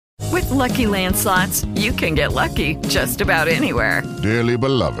Lucky Land Slots, you can get lucky just about anywhere. Dearly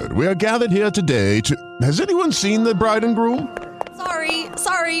beloved, we are gathered here today to... Has anyone seen the bride and groom?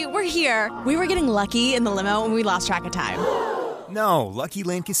 Sorry, we're here. We were getting lucky in the limo and we lost track of time. No, Lucky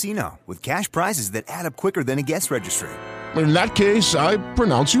Land Casino, with cash prizes that add up quicker than a guest registry. In that case, I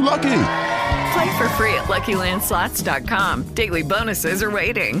pronounce you lucky. Play for free at LuckyLandSlots.com. Daily bonuses are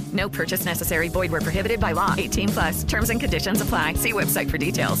waiting. No purchase necessary. Void where prohibited by law. 18+. Terms and conditions apply. See website for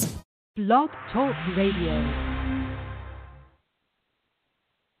details. Blog Talk Radio.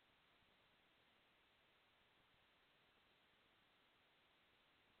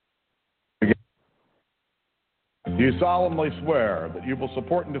 Do you solemnly swear that you will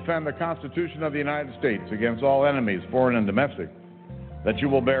support and defend the Constitution of the United States against all enemies, foreign and domestic, that you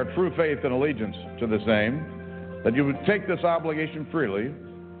will bear true faith and allegiance to the same, that you would take this obligation freely,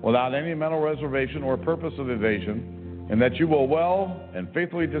 without any mental reservation or purpose of evasion, and that you will well and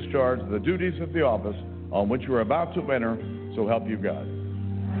faithfully discharge the duties of the office on which you are about to enter, so help you God?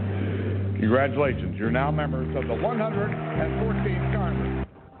 Congratulations, you're now members of the 114th Congress.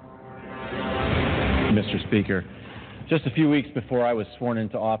 Mr. Speaker, just a few weeks before I was sworn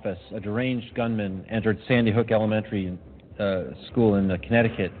into office, a deranged gunman entered Sandy Hook Elementary School in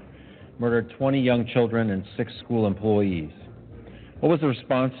Connecticut, murdered 20 young children and 6 school employees. What was the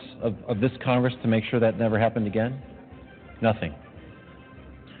response of this Congress to make sure that never happened again? Nothing.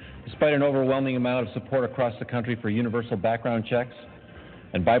 Despite an overwhelming amount of support across the country for universal background checks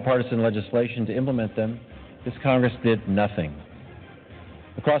and bipartisan legislation to implement them, this Congress did nothing.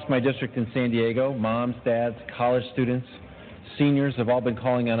 Across my district in San Diego, moms, dads, college students, seniors have all been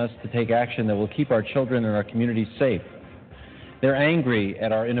calling on us to take action that will keep our children and our communities safe. They're angry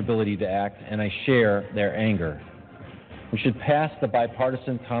at our inability to act, and I share their anger. We should pass the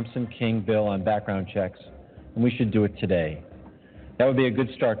bipartisan Thompson-King bill on background checks, and we should do it today. That would be a good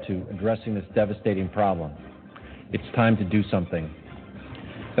start to addressing this devastating problem. It's time to do something.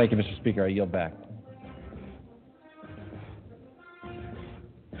 Thank you, Mr. Speaker. I yield back.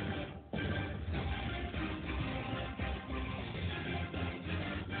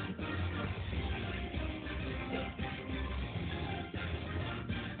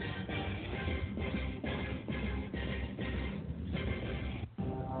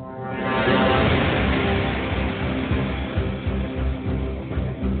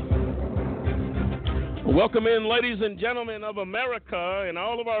 Welcome in, ladies and gentlemen of America and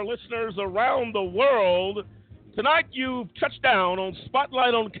all of our listeners around the world. Tonight you've touched down on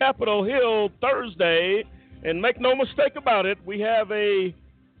Spotlight on Capitol Hill Thursday, and make no mistake about it, we have a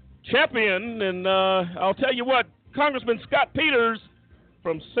champion, and I'll tell you what, Congressman Scott Peters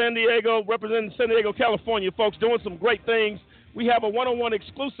from San Diego, representing San Diego, California, folks, doing some great things. We have a one-on-one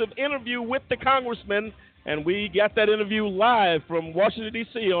exclusive interview with the Congressman, and we got that interview live from Washington,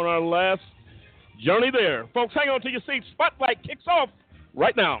 D.C. on our last journey there. Folks, hang on to your seats. Spotlight kicks off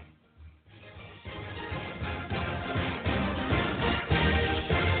right now.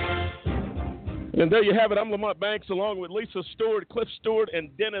 And there you have it. I'm Lamont Banks along with Lisa Stewart, Cliff Stewart, and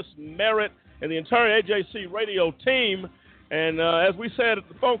Dennis Merritt, and the entire AJC radio team. And as we said,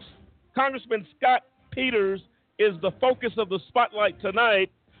 folks, Congressman Scott Peters is the focus of the Spotlight tonight,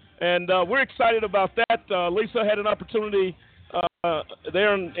 and we're excited about that. Lisa had an opportunity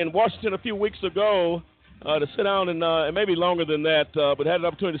there in Washington a few weeks ago to sit down and maybe longer than that, but had an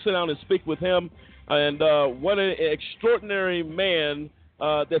opportunity to sit down and speak with him. And what an extraordinary man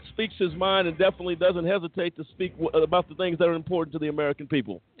that speaks his mind and definitely doesn't hesitate to speak about the things that are important to the American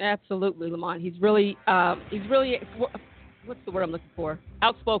people. Absolutely, Lamont. He's really, what's the word I'm looking for?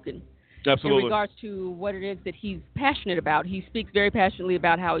 Outspoken. Absolutely. In regards to what it is that he's passionate about. He speaks very passionately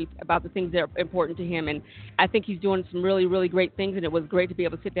about about the things that are important to him, and I think he's doing some really, really great things, and it was great to be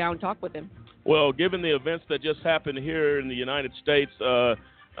able to sit down and talk with him. Well, given the events that just happened here in the United States, the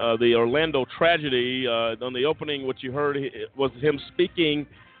Orlando tragedy, on the opening, what you heard was him speaking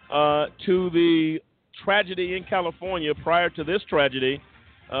to the tragedy in California prior to this tragedy,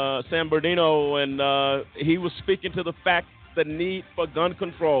 San Bernardino, and he was speaking to the fact, the need for gun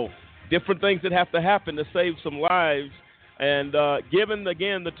control. Different things that have to happen to save some lives. And given,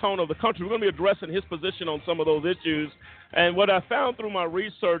 again, the tone of the country, we're going to be addressing his position on some of those issues. And what I found through my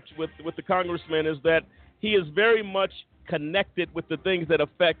research with the congressman is that he is very much connected with the things that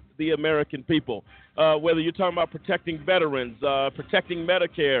affect the American people, whether you're talking about protecting veterans, protecting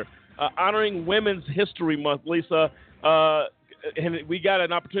Medicare, honoring Women's History Month, Lisa. And we got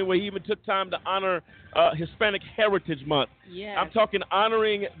an opportunity where he even took time to honor Hispanic Heritage Month. Yes. I'm talking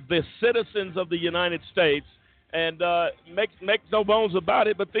honoring the citizens of the United States, and make no bones about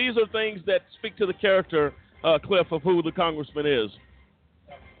it, but these are things that speak to the character, Cliff, of who the congressman is.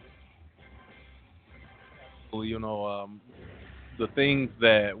 The things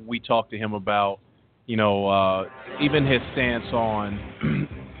that we talked to him about, even his stance on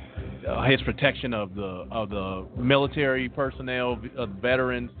his protection of the military personnel, of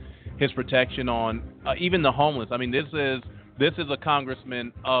veterans, his protection on even the homeless. I mean, this is a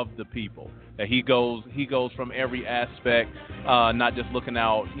congressman of the people. That he goes from every aspect, not just looking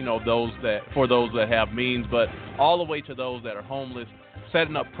out, those that have means, but all the way to those that are homeless,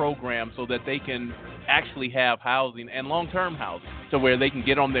 setting up programs so that they can actually have housing and long-term housing, to where they can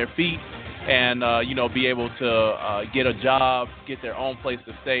get on their feet and be able to get a job, get their own place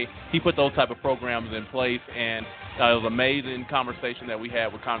to stay. He put those type of programs in place, and it was an amazing conversation that we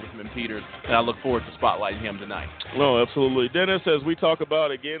had with Congressman Peters, and I look forward to spotlighting him tonight. No, absolutely, Dennis. As we talk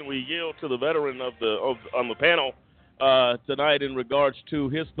about again, we yield to the veteran on the panel tonight in regards to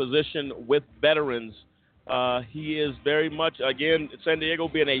his position with veterans. He is very much, again, San Diego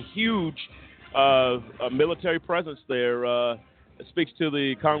being a huge military presence there. It speaks to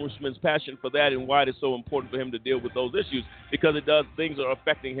the congressman's passion for that and why it is so important for him to deal with those issues, because things are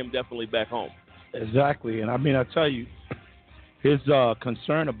affecting him definitely back home. Exactly, and I mean, I tell you, his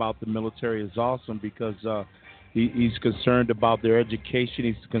concern about the military is awesome, because he's concerned about their education.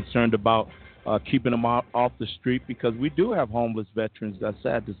 He's concerned about keeping them off the street, because we do have homeless veterans. That's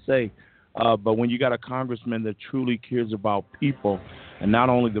sad to say. But when you got a congressman that truly cares about people and not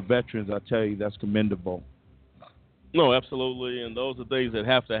only the veterans, I tell you, that's commendable. No, absolutely, and those are things that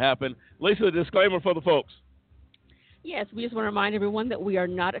have to happen. Lisa, a disclaimer for the folks. Yes, we just want to remind everyone that we are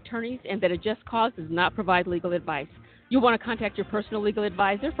not attorneys and that a just cause does not provide legal advice. You'll want to contact your personal legal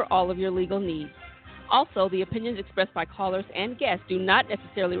advisor for all of your legal needs. Also, the opinions expressed by callers and guests do not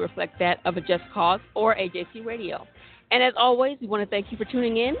necessarily reflect that of a Just Cause or AJC Radio. And as always, we want to thank you for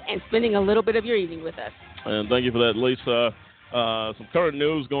tuning in and spending a little bit of your evening with us. And thank you for that, Lisa. Some current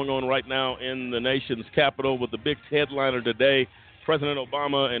news going on right now in the nation's capital with the big headliner today. President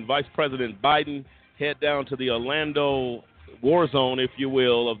Obama and Vice President Biden head down to the Orlando war zone, if you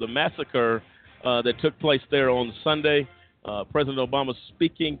will, of the massacre that took place there on Sunday. President Obama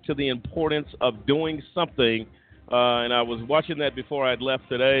speaking to the importance of doing something. And I was watching that before I had left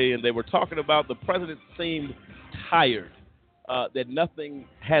today, and they were talking about the president seemed tired, that nothing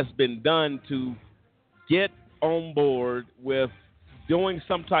has been done to get on board with doing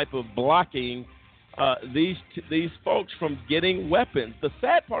some type of blocking these folks from getting weapons. The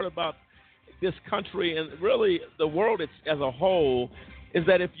sad part about this country and really the world as a whole is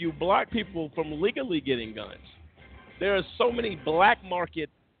that if you block people from legally getting guns, there are so many black market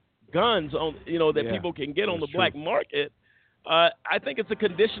guns on that people can get on the black market. I think it's a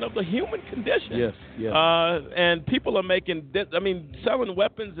condition of the human condition. Yes. And people are selling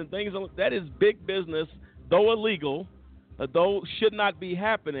weapons and things, that is big business, though illegal, though should not be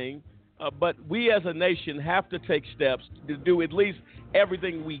happening. But we as a nation have to take steps to do at least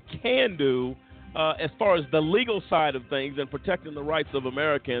everything we can do as far as the legal side of things and protecting the rights of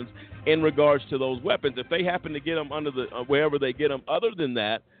Americans in regards to those weapons. If they happen to get them under wherever they get them, other than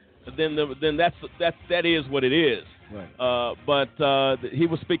that, then that is what it is. Right. But he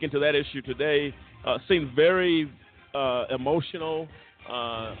was speaking to that issue today. Seemed very emotional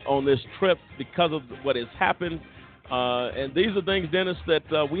on this trip because of what has happened. And these are things, Dennis,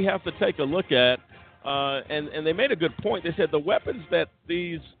 that we have to take a look at. And they made a good point. They said the weapons that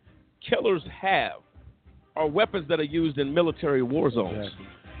these killers have are weapons that are used in military war zones. Exactly.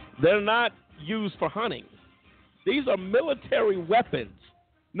 They're not used for hunting. These are military weapons,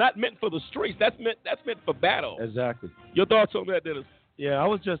 not meant for the streets. That's meant for battle. Exactly. Your thoughts on that, Dennis? Yeah, I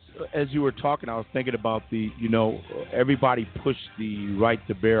was just, as you were talking, I was thinking about everybody pushed the right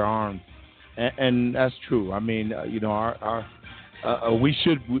to bear arms. And that's true. I mean, we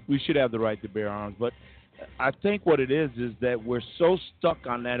should have the right to bear arms. But I think what it is that we're so stuck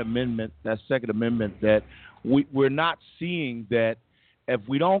on that amendment, that Second Amendment, that we're not seeing that if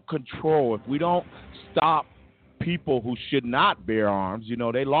we don't control, if we don't stop people who should not bear arms,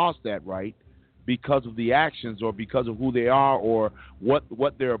 they lost that right because of the actions or because of who they are or what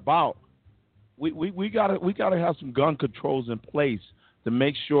they're about. We gotta have some gun controls in place to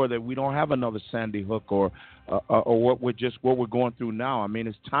make sure that we don't have another Sandy Hook or what we're going through now. I mean,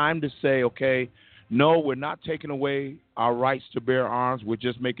 it's time to say, okay, no, we're not taking away our rights to bear arms. We're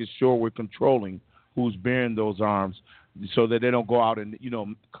just making sure we're controlling who's bearing those arms so that they don't go out and,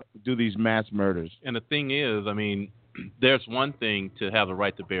 do these mass murders. And the thing is, I mean, there's one thing to have the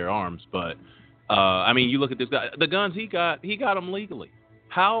right to bear arms, but, you look at this guy, the guns he got them legally.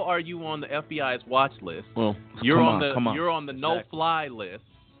 How are you on the FBI's watch list? Well, you're on the no-fly list,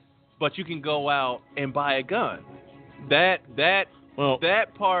 but you can go out and buy a gun. That Well,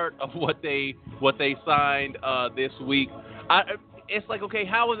 that part of what they signed this week, it's like, okay,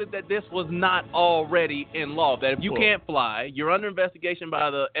 how is it that this was not already in law? That if you can't fly, you're under investigation by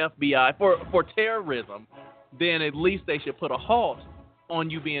the FBI for terrorism, then at least they should put a halt on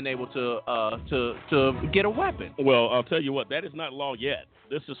you being able to get a weapon. Well, I'll tell you what, that is not law yet.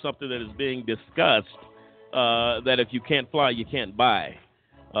 This is something that is being discussed, that if you can't fly, you can't buy.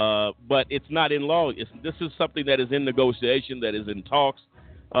 But it's not in law. This is something that is in negotiation, that is in talks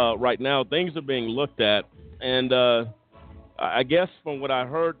right now. Things are being looked at. And I guess from what I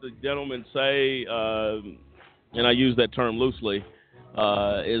heard the gentleman say, and I use that term loosely,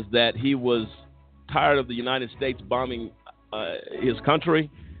 is that he was tired of the United States bombing his country,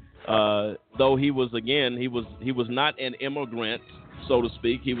 though he was not an immigrant, so to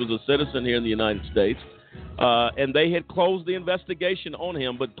speak. He was a citizen here in the United States, and they had closed the investigation on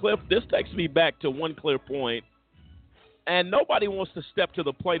him. But, Cliff, this takes me back to one clear point, and nobody wants to step to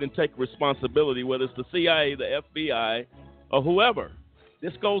the plate and take responsibility, whether it's the CIA, the FBI, or whoever.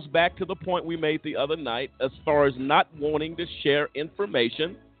 This goes back to the point we made the other night as far as not wanting to share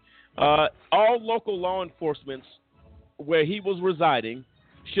information. All local law enforcement where he was residing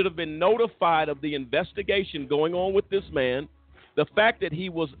should have been notified of the investigation going on with this man. The fact that he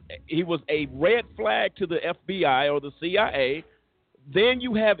was a red flag to the FBI or the CIA, then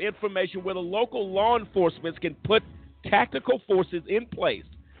you have information where the local law enforcement can put tactical forces in place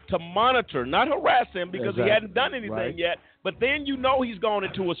to monitor, not harass him because he hadn't done anything yet, but then you know he's gone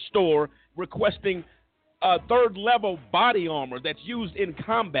into a store requesting third-level body armor that's used in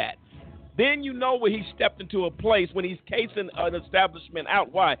combat. Then you know when he stepped into a place when he's casing an establishment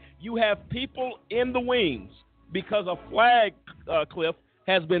out. Why? You have people in the wings because a flag, Cliff,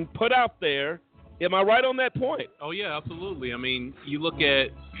 has been put out there. Am I right on that point? Oh, yeah, absolutely. I mean, you look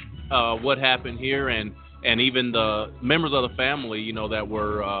at what happened here and even the members of the family, you know, that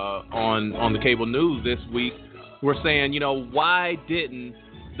were on the cable news this week were saying, you know, why didn't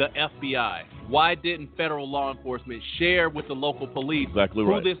the FBI, why didn't federal law enforcement share with the local police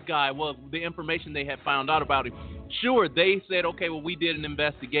who this guy was, the information they had found out about him? Sure, they said, okay, well, we did an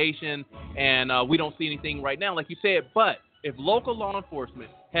investigation and we don't see anything right now, like you said, but if local law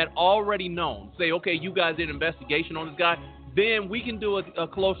enforcement had already known, say, okay, you guys did an investigation on this guy, then we can do a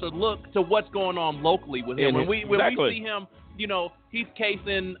closer look to what's going on locally with him. When we see him, you know, he's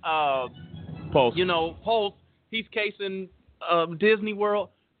casing Pulse. You know, Pulse, he's casing Disney World.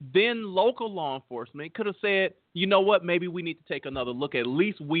 Then local law enforcement could have said, you know what, maybe we need to take another look. At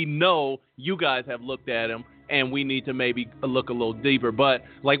least we know you guys have looked at him, and we need to maybe look a little deeper. But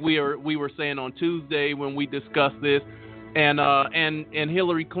like we were saying on Tuesday when we discussed this, and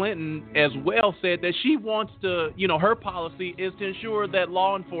Hillary Clinton as well said that she wants to, you know, her policy is to ensure that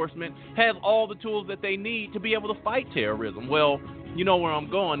law enforcement has all the tools that they need to be able to fight terrorism. Well, you know where I'm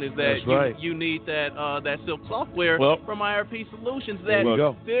going is that you need that Silk software from IRP Solutions.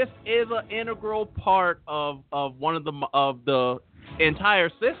 That this is an integral part of one of the entire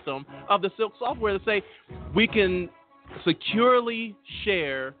system of the Silk software to say we can securely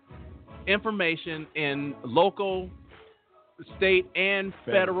share information in local, state, and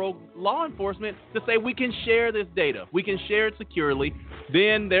federal law enforcement to say we can share this data. We can share it securely.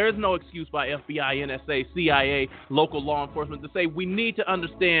 Then there is no excuse by FBI, NSA, CIA, local law enforcement to say we need to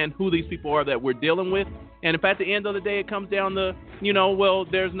understand who these people are that we're dealing with. And if at the end of the day it comes down to, you know, well,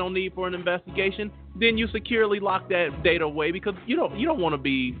 there's no need for an investigation, then you securely lock that data away because you don't want to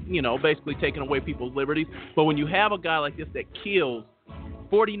be, you know, basically taking away people's liberties. But when you have a guy like this that kills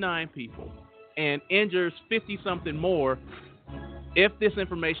 49 people and injures 50-something more, if this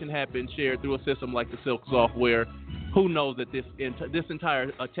information had been shared through a system like the Silk software, who knows that this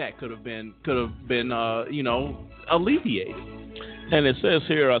entire attack could have been you know, alleviated. And it says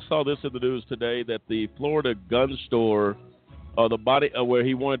here, I saw this in the news today, that the Florida gun store, where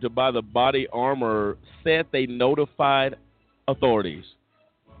he wanted to buy the body armor, said they notified authorities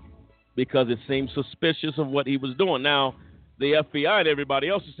because it seemed suspicious of what he was doing. Now, the FBI and everybody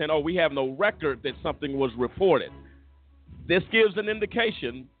else is saying, oh, we have no record that something was reported. This gives an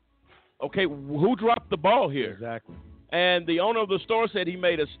indication, okay, who dropped the ball here? Exactly. And the owner of the store said he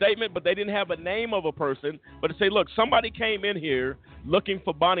made a statement, but they didn't have a name of a person. But to say, look, somebody came in here looking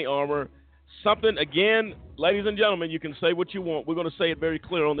for body armor. Something, again, ladies and gentlemen, you can say what you want. We're going to say it very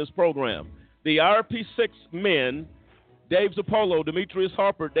clear on this program. The IRP6 men, Dave Zappolo, Demetrius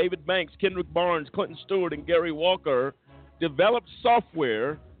Harper, David Banks, Kendrick Barnes, Clinton Stewart, and Gary Walker, developed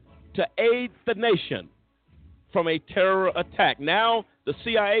software to aid the nation from a terror attack. Now, the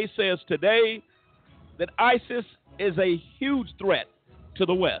CIA says today that ISIS is a huge threat to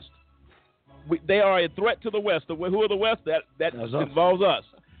the West. they are a threat to the West. Who are the West? That involves us.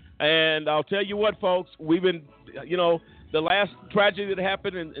 And I'll tell you what, folks, we've been, the last tragedy that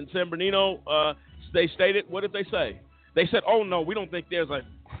happened in San Bernardino, they stated, what did they say? They said, oh, no, we don't think there's a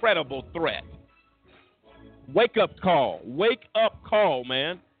credible threat. Wake up call,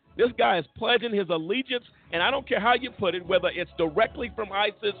 man. This guy is pledging his allegiance, and I don't care how you put it, whether it's directly from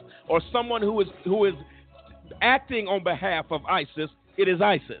ISIS or someone who is acting on behalf of ISIS, it is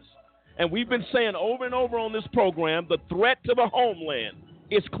ISIS. And we've been saying over and over on this program, the threat to the homeland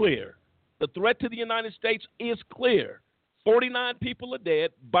is clear. The threat to the United States is clear. 49 people are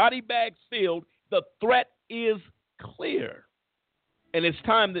dead, body bags filled. The threat is clear. And it's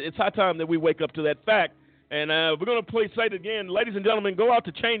high time that we wake up to that fact. And we're going to say it again. Ladies and gentlemen, go out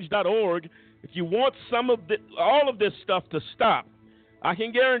to change.org. If you want all of this stuff to stop, I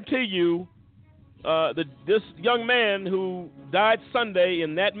can guarantee you this young man who died Sunday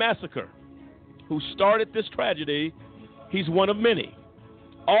in that massacre, who started this tragedy, he's one of many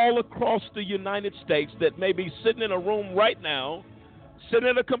all across the United States that may be sitting in a room right now, sitting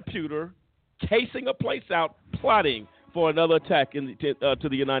at a computer, casing a place out, plotting for another attack to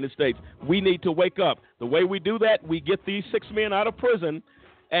the United States. We need to wake up. The way we do that, we get these 6 men out of prison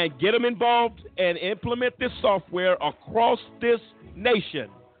and get them involved and implement this software across this nation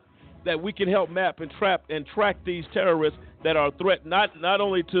that we can help map and track these terrorists that are a threat not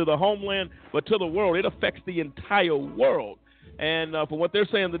only to the homeland but to the world. It affects the entire world. And for what they're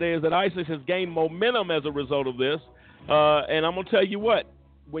saying today is that ISIS has gained momentum as a result of this. And I'm going to tell you what,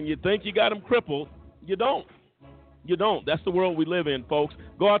 when you think you got them crippled, you don't. You don't. That's the world we live in, folks.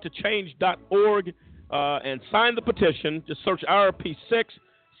 Go out to change.org and sign the petition. Just search IRP6.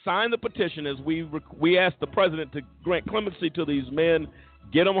 Sign the petition as we ask the president to grant clemency to these men,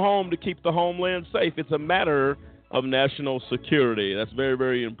 get them home to keep the homeland safe. It's a matter of national security. That's very,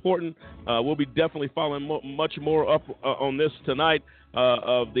 very important. We'll be definitely following much more up on this tonight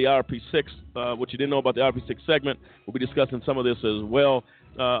of the IRP6. What you didn't know about the IRP6 segment, we'll be discussing some of this as well.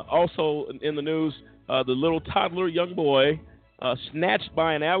 Also in the news, the little toddler young boy snatched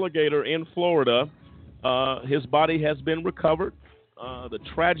by an alligator in Florida. His body has been recovered. The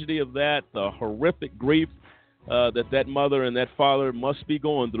tragedy of that, the horrific grief that mother and that father must be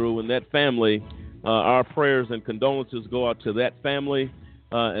going through, and that family, our prayers and condolences go out to that family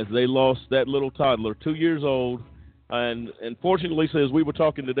as they lost that little toddler, 2 years old. And fortunately, Lisa, as we were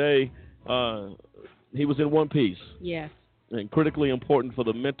talking today, he was in one piece. Yes. And critically important for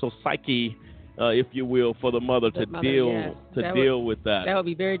the mental psyche, if you will, for the mother to deal with that. That would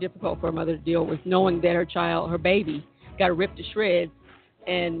be very difficult for a mother to deal with, knowing that her baby, got ripped to shreds,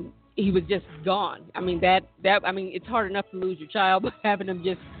 and he was just gone. I mean, it's hard enough to lose your child, but having him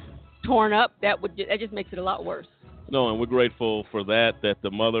just torn up, that just makes it a lot worse. No, and we're grateful for that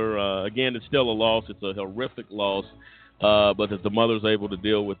the mother, again, it's still a loss. It's a horrific loss, but that the mother's able to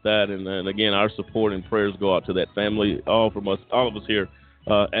deal with that. And again, our support and prayers go out to that family, all of us here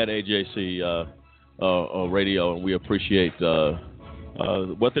at AJC Radio, and we appreciate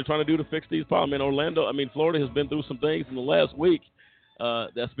what they're trying to do to fix these problems in Orlando. I mean, Florida has been through some things in the last week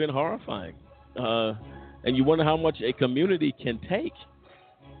that's been horrifying. And you wonder how much a community can take.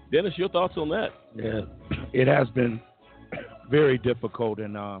 Dennis, your thoughts on that? Yeah, it has been very difficult,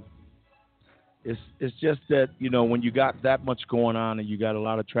 and it's just that, when you got that much going on and you got a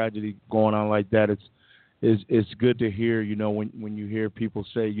lot of tragedy going on like that, it's good to hear, when you hear people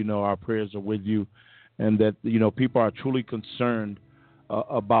say, our prayers are with you, and that, people are truly concerned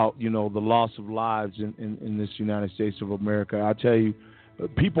about, the loss of lives in this United States of America. I tell you,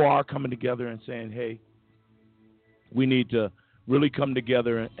 people are coming together and saying, hey, we need to really come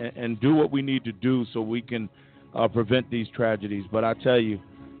together and do what we need to do so we can prevent these tragedies. But I tell you,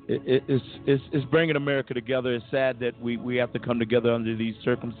 it's bringing America together. It's sad that we have to come together under these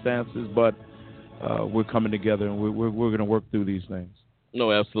circumstances, but we're coming together, and we're going to work through these things.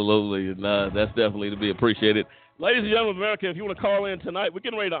 No, absolutely. And that's definitely to be appreciated. Ladies and gentlemen of America, if you want to call in tonight, we're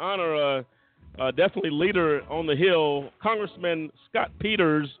getting ready to honor definitely leader on the Hill, Congressman Scott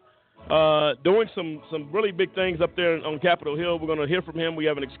Peters, doing some really big things up there on Capitol Hill. We're going to hear from him. We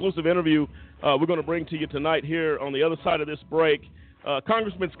have an exclusive interview we're going to bring to you tonight here on the other side of this break.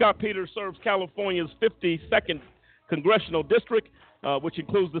 Congressman Scott Peters serves California's 52nd Congressional District, which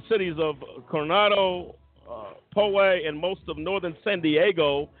includes the cities of Coronado, Poway, and most of northern San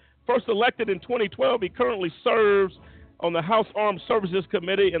Diego. First elected in 2012, he currently serves on the House Armed Services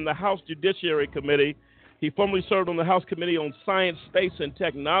Committee and the House Judiciary Committee. He formerly served on the House Committee on Science, Space, and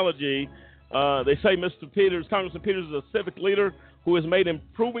Technology. They say Congressman Peters is a civic leader who has made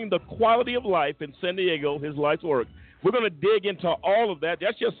improving the quality of life in San Diego his life's work. We're going to dig into all of that.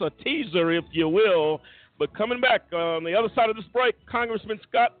 That's just a teaser, if you will. But coming back on the other side of this break, Congressman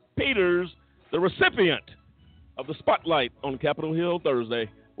Scott Peters, the recipient of the spotlight on Capitol Hill Thursday.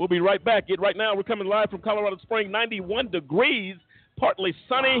 We'll be right back. Right now, we're coming live from Colorado Springs, 91 degrees, partly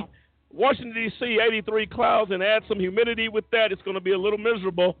sunny. Wow. Washington, D.C., 83 clouds, and add some humidity with that. It's going to be a little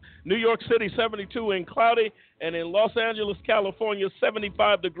miserable. New York City, 72 and cloudy. And in Los Angeles, California,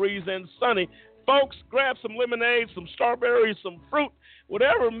 75 degrees and sunny. Folks, grab some lemonade, some strawberries, some fruit,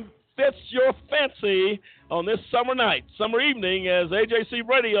 whatever fits your fancy on this summer evening as AJC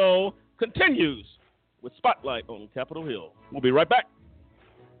Radio continues with Spotlight on Capitol Hill. We'll be right back.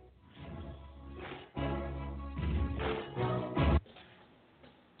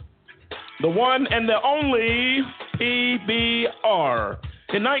 The one and the only PBR.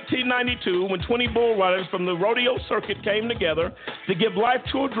 In 1992, when 20 bull riders from the rodeo circuit came together to give life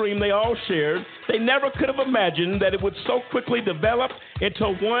to a dream they all shared, they never could have imagined that it would so quickly develop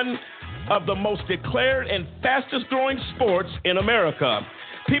into one of the most declared and fastest growing sports in America.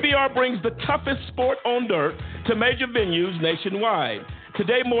 PBR brings the toughest sport on dirt to major venues nationwide.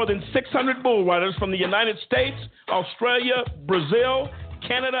 Today, more than 600 bull riders from the United States, Australia, Brazil,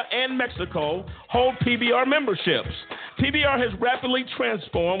 Canada, and Mexico hold PBR memberships. PBR has rapidly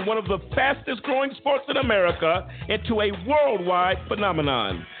transformed one of the fastest growing sports in America into a worldwide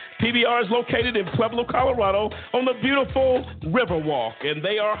phenomenon. PBR is located in Pueblo, Colorado, on the beautiful Riverwalk, and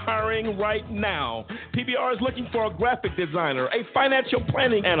they are hiring right now. PBR is looking for a graphic designer, a financial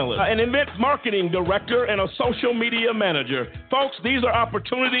planning analyst, an event marketing director, and a social media manager. Folks, these are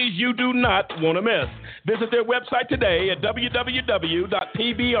opportunities you do not want to miss. Visit their website today at www.pbr.com.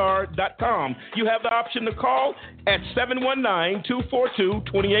 You have the option to call at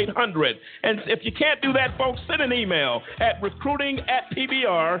 719-242-2800. And if you can't do that, folks, send an email at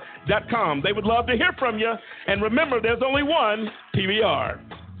recruiting@pbr.com. They would love to hear from you. And remember, there's only one PBR.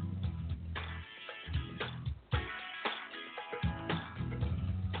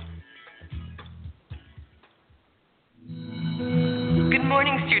 Good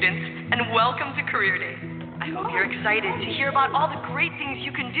morning, students, and welcome to Career Day. I hope you're excited to hear about all the great things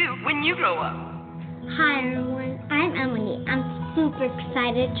you can do when you grow up. Hi, everyone. I'm Emily. I'm super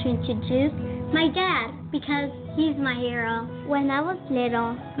excited to introduce my dad because he's my hero. When I was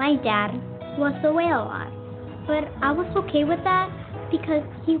little, my dad was away a lot, but I was okay with that because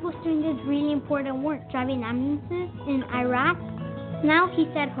he was doing this really important work driving ambulances in Iraq. Now he's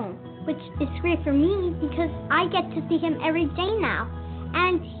at home, which is great for me because I get to see him every day now.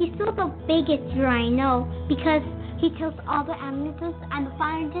 And he's still the biggest hero I know because he tells all the ambulances and the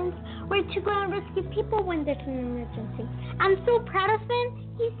fire engines where to go and rescue people when there's an emergency. I'm so proud of him.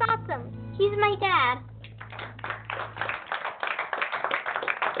 He's awesome. He's my dad.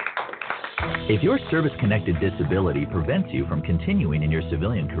 If your service-connected disability prevents you from continuing in your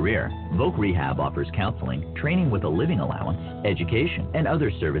civilian career, Voc Rehab offers counseling, training with a living allowance, education, and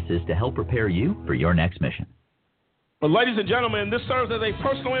other services to help prepare you for your next mission. Well, ladies and gentlemen, this serves as a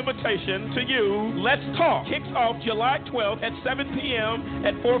personal invitation to you. Let's Talk kicks off July 12th at 7 p.m.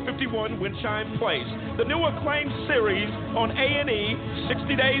 at 451 Windchime Place. The new acclaimed series on A&E,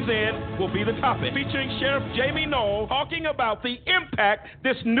 60 Days In, will be the topic, featuring Sheriff Jamie Knoll talking about the impact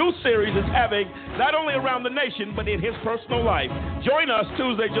this new series is having not only around the nation, but in his personal life. Join us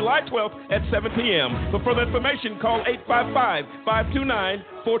Tuesday, July 12th at 7 p.m. For further information, call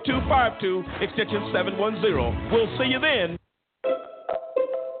 855-529-4252, extension 710. We'll see you then.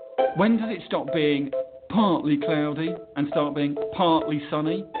 When does it stop being partly cloudy and start being partly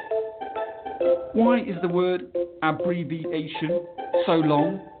sunny? Why is the word abbreviation so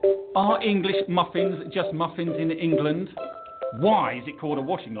long? Are English muffins just muffins in England? Why is it called a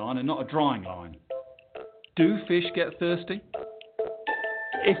washing line and not a drying line? Do fish get thirsty?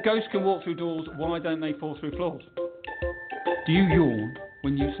 If ghosts can walk through doors, why don't they fall through floors? Do you yawn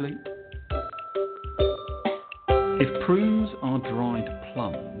when you sleep? If prunes are dried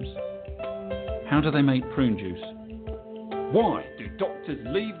plums, how do they make prune juice? Why do doctors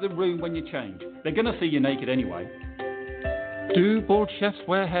leave the room when you change? They're going to see you naked anyway. Do bald chefs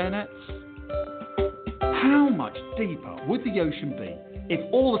wear hairnets? How much deeper would the ocean be if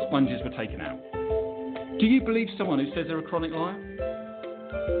all the sponges were taken out? Do you believe someone who says they're a chronic liar?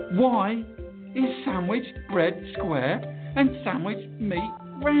 Why is sandwich bread square and sandwich meat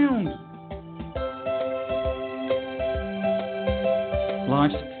round?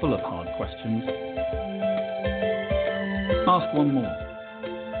 Life's full of hard questions. Ask one more.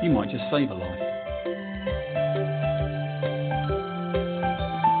 You might just save a life.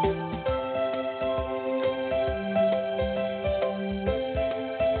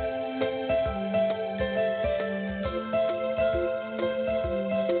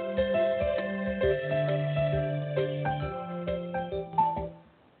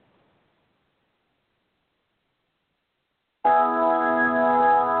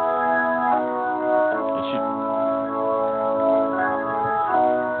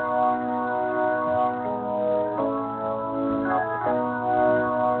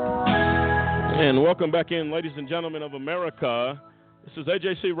 And welcome back in, ladies and gentlemen of America. This is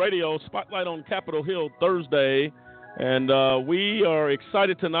AJC Radio, Spotlight on Capitol Hill Thursday. And we are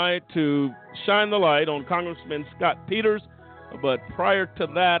excited tonight to shine the light on Congressman Scott Peters. But prior to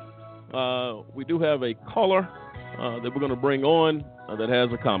that, we do have a caller that we're going to bring on that has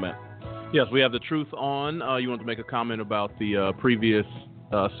a comment. Yes, we have the truth on. You want to make a comment about the previous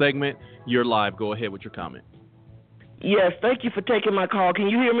segment? You're live. Go ahead with your comment. Yes, thank you for taking my call. Can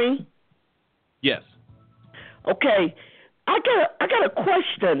you hear me? Yes. Okay, I got a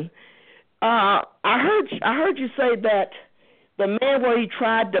question. I heard you say that the man where he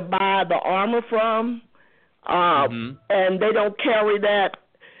tried to buy the armor from, and they don't carry that.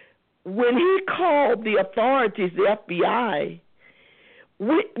 When he called the authorities, the FBI,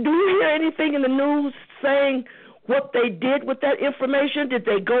 do you hear anything in the news saying what they did with that information? Did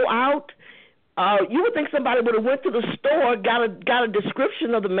they go out? You would think somebody would have went to the store, got a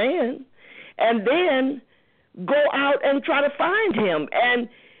description of the man, and then go out and try to find him, and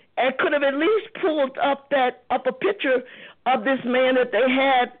could have at least pulled up a picture of this man that they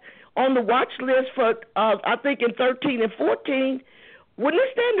had on the watch list for I think in 13 and 14. Wouldn't it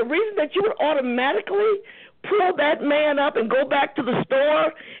stand the reason that you would automatically pull that man up and go back to the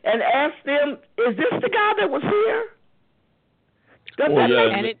store and ask them, is this the guy that was here?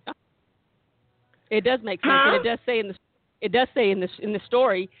 It does make sense, and it does say in the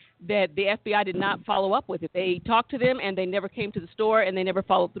story that the FBI did not follow up with it. They talked to them, and they never came to the store, and they never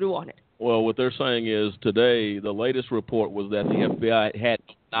followed through on it. Well, what they're saying is today, the latest report was that the FBI had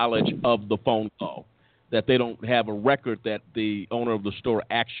knowledge of the phone call, that they don't have a record that the owner of the store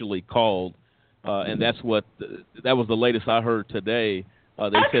actually called, and that was the latest I heard today.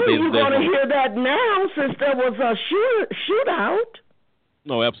 Actually, you're going to hear that now since there was a shootout.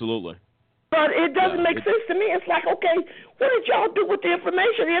 No, absolutely. But it doesn't make sense to me. It's like, okay, what did y'all do with the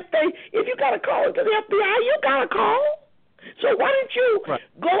information? If you got to call to the FBI, you got to call. So why didn't you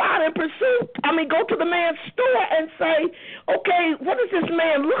go out and go to the man's store and say, okay, what does this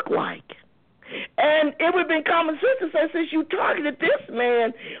man look like? And it would have been common sense to say, since you targeted this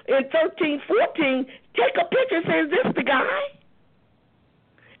man in 13, 14, take a picture and say, is this the guy?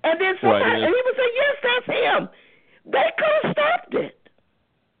 And then and he would say, yes, that's him. They could have stopped it.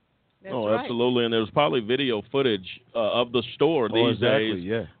 That's absolutely, and there's probably video footage of the store these days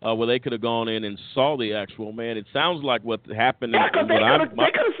where they could have gone in and saw the actual man. It sounds like what happened. Yeah, because they could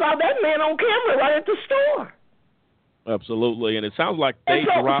have saw that man on camera right at the store. Absolutely, and it sounds like they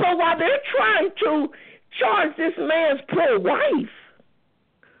so while they're trying to charge this man's pro-wife,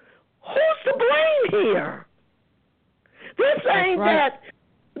 who's to blame here? They're saying that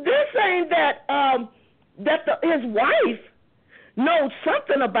his wife knows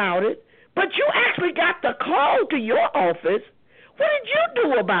something about it, but you actually got the call to your office. What did you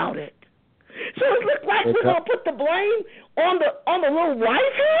do about it? So it looks like we're gonna put the blame on the little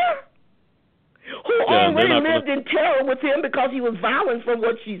wife here, who already lived in terror with him because he was violent from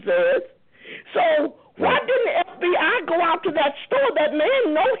what she says. So why didn't the FBI go out to that store? That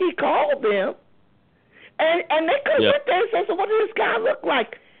man know he called them, and they could have went there and said, so what does this guy look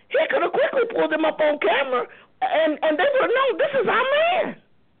like? He could have quickly pulled him up on camera, and they would have known this is our man.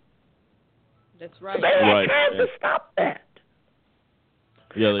 That's right. They had time to stop that.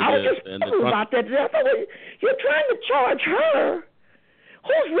 Yeah, they I was did. just thinking about that. I thought, well, you're trying to charge her.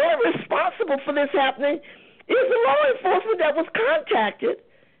 Who's really responsible for this happening is the law enforcement that was contacted,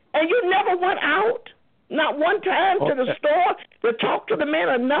 and you never went out, not one time, to the store to talk to the man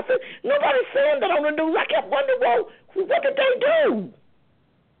or nothing. Nobody's saying that on the news. I kept wondering, well, what did they do?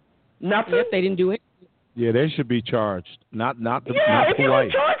 Nothing. Yep, they didn't do it. Yeah, they should be charged. Not if you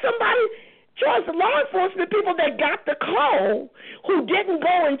don't charge somebody, charge the law enforcement people that got the call who didn't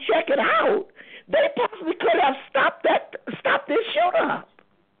go and check it out. They possibly could have stopped this shootout.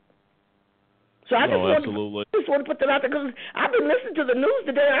 So I just want to put that out there because I've been listening to the news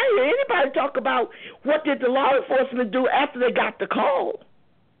today. I didn't hear anybody talk about what did the law enforcement do after they got the call.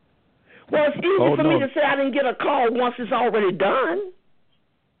 Well, it's easy for me to say I didn't get a call once it's already done.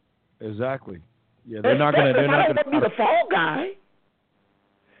 Exactly. Yeah, they're not going to. They're not going to be the fall guy.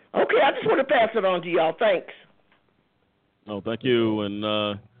 Okay, I just want to pass it on to y'all. Thanks. Oh, thank you.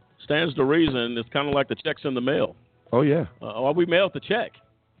 And stands to reason. It's kind of like the checks in the mail. Oh yeah. We mailed the check.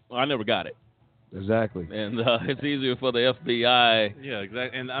 Well, I never got it. Exactly. And it's easier for the FBI. Yeah,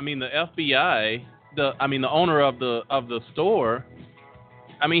 exactly. And I mean the FBI, the owner of the store,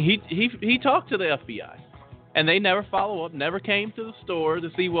 I mean he talked to the FBI. And they never follow up, never came to the store to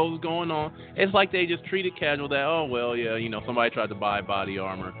see what was going on. It's like they just treated casual that, oh, well, yeah, somebody tried to buy body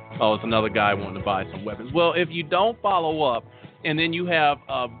armor. Oh, it's another guy wanting to buy some weapons. Well, if you don't follow up and then you have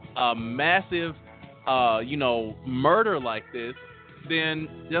a massive, murder like this, then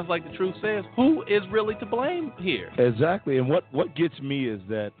just like the truth says, who is really to blame here? Exactly. And what gets me is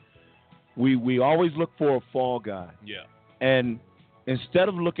that we always look for a fall guy. Yeah. And instead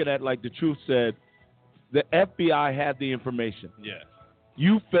of looking at, like the truth said, the FBI had the information. Yes.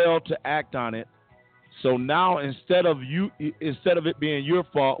 You failed to act on it. So now instead of it being your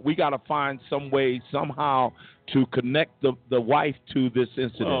fault, we got to find some way somehow to connect the wife to this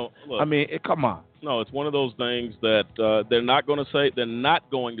incident. Well, look, I mean, come on. No, it's one of those things that they're not going to say. They're not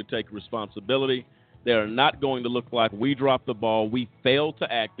going to take responsibility. They're not going to look like we dropped the ball. We failed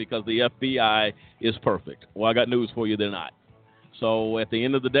to act because the FBI is perfect. Well, I got news for you. They're not. So at the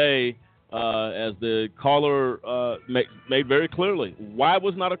end of the day, as the caller made very clearly, why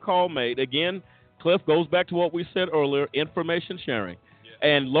was not a call made? Again, Cliff, goes back to what we said earlier, information sharing.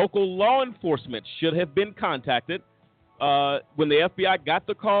 Yeah. And local law enforcement should have been contacted. When the FBI got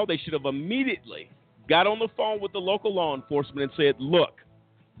the call, they should have immediately got on the phone with the local law enforcement and said, look,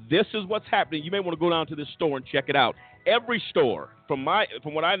 this is what's happening. You may want to go down to this store and check it out. Every store, from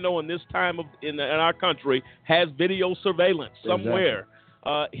what I know in this time in our country, has video surveillance somewhere.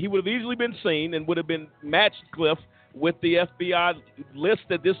 Exactly. He would have easily been seen and would have been matched, Cliff, with the FBI list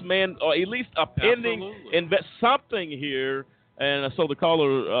that this man, or at least a pending something here. And so the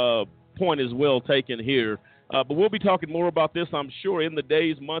caller point is well taken here. But we'll be talking more about this, I'm sure, in the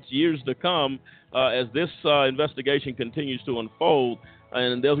days, months, years to come as this investigation continues to unfold.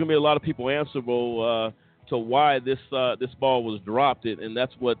 And there's going to be a lot of people answerable to why this ball was dropped. And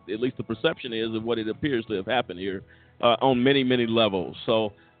that's what at least the perception is of what it appears to have happened here on many, many levels.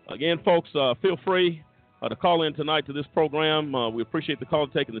 So, again, folks, feel free to call in tonight to this program. We appreciate the call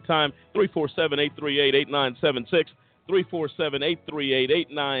taking the time. 347-838-8976,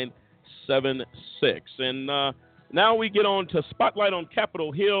 347-838-8976. And now we get on to Spotlight on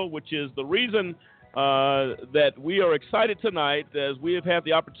Capitol Hill, which is the reason that we are excited tonight, as we have had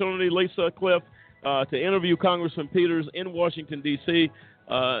the opportunity, Lisa, Cliff, to interview Congressman Peters in Washington, D.C.,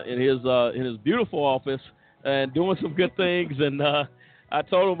 in his beautiful office and doing some good things. And I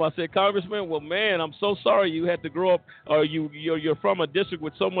told him, I said, Congressman, well, man, I'm so sorry you had to grow up, or you're from a district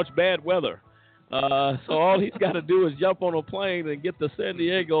with so much bad weather. So all he's got to do is jump on a plane and get to San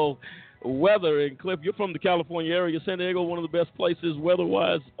Diego weather. And Cliff, you're from the California area. San Diego, one of the best places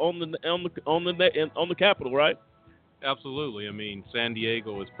weather-wise on the Capitol, right? Absolutely. I mean, San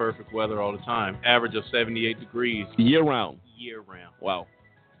Diego is perfect weather all the time. Average of 78 degrees year-round. Year-round. Wow.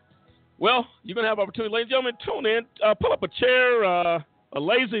 Well, you're going to have opportunity, ladies and gentlemen. Tune in. Pull up a chair. A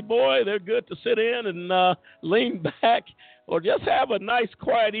lazy boy, they're good to sit in and lean back, or just have a nice,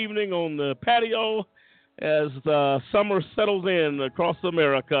 quiet evening on the patio as summer settles in across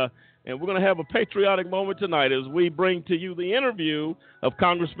America. And we're going to have a patriotic moment tonight as we bring to you the interview of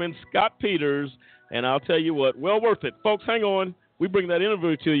Congressman Scott Peters. And I'll tell you what, well worth it. Folks, hang on. We bring that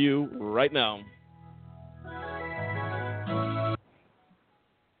interview to you right now.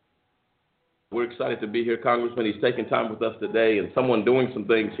 We're excited to be here, Congressman. He's taking time with us today, and someone doing some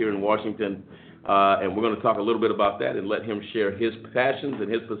things here in Washington. And we're going to talk a little bit about that and let him share his passions and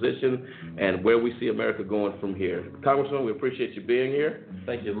his position and where we see America going from here. Congressman, we appreciate you being here.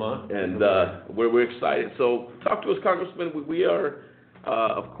 Thank you, Ma. And we're excited. So talk to us, Congressman. We are,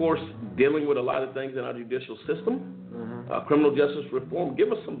 of course, dealing with a lot of things in our judicial system. Criminal justice reform.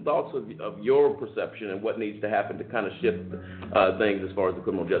 Give us some thoughts of your perception and what needs to happen to kind of shift things as far as the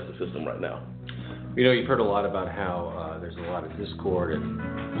criminal justice system right now. You know, you've heard a lot about how there's a lot of discord and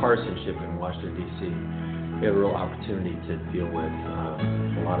partisanship in Washington, D.C. We have a real opportunity to deal with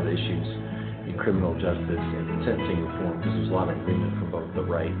a lot of issues in criminal justice and sentencing reform, because there's a lot of agreement from both the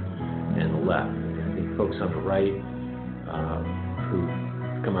right and the left. I think folks on the right who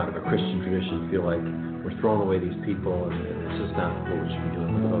come out of a Christian tradition feel like we're throwing away these people and it's just not what we should be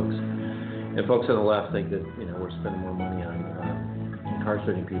doing with folks. And folks on the left think that, you know, we're spending more money on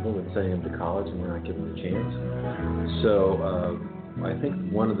incarcerating people than sending them to college, and we're not giving them a chance. So I think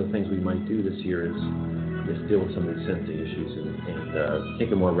one of the things we might do this year is deal with some of these sentencing issues and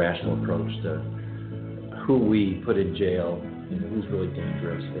take a more rational approach to who we put in jail, and who's really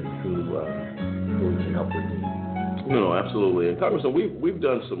dangerous, and who we can help redeem. No, absolutely. And Congressman, we've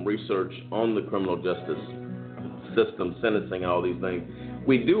done some research on the criminal justice system, sentencing, and all these things.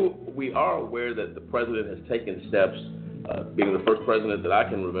 We are aware that the president has taken steps, being the first president that I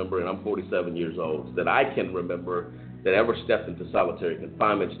can remember, and I'm 47 years old, that I can remember that ever stepped into solitary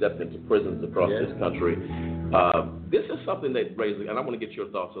confinement, stepped into prisons across this country. This is something that raises, and I want to get your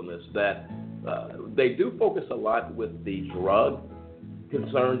thoughts on this, that they do focus a lot with the drug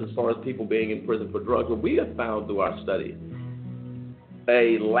concerns as far as people being in prison for drugs. But we have found through our study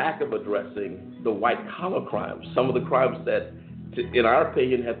a lack of addressing the white-collar crimes, some of the crimes that, in our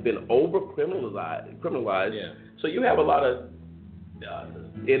opinion, have been over-criminalized. Yeah. So you have a lot of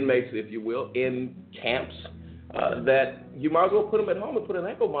inmates, if you will, in camps that you might as well put them at home and put an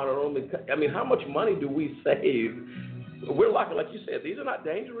ankle monitor on them. I mean, how much money do we save? We're locking, like you said, these are not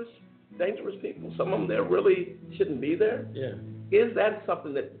dangerous people. Some of them there really shouldn't be there. Yeah. Is that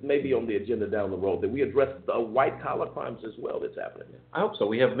something that may be on the agenda down the road, that we address the white-collar crimes as well that's happening? I hope so.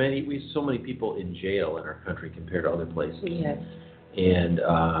 We have so many people in jail in our country compared to other places. Yes. And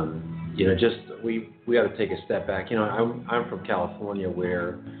just we got to take a step back. I'm from California,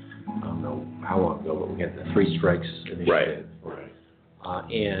 where I don't know how long ago, but we had the 3 strikes initiative. Right.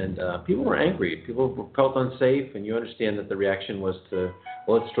 And people were angry. People felt unsafe, and you understand that the reaction was to,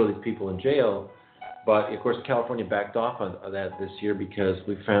 well, let's throw these people in jail. But, of course, California backed off on that this year because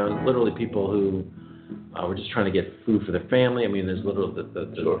we found literally people who were just trying to get food for their family. I mean, there's literally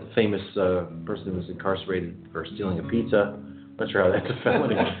the famous person who was incarcerated for stealing a pizza. I'm not sure how that's a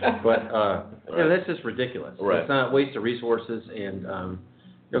felony. But that's just ridiculous. Right. It's not a waste of resources. And,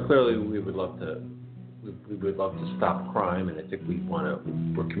 clearly we would love to stop crime, and I think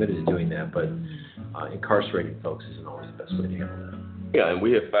we're committed to doing that. But incarcerating folks isn't always the best way to handle that. Yeah, and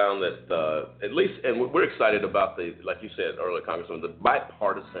we have found that at least, and we're excited about like you said earlier, Congressman, the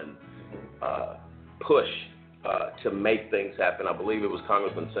bipartisan push to make things happen. I believe it was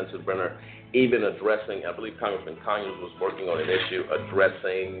Congressman Sensenbrenner even addressing, I believe Congressman Conyers was working on an issue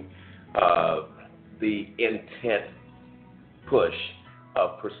addressing the intent push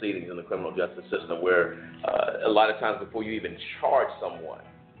of proceedings in the criminal justice system, where a lot of times before you even charge someone,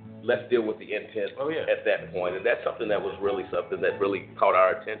 let's deal with the intent at that point. And that's something that really caught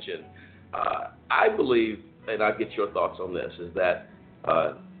our attention. I believe, and I'll get your thoughts on this, is that,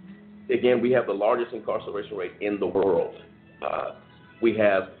 again, we have the largest incarceration rate in the world. We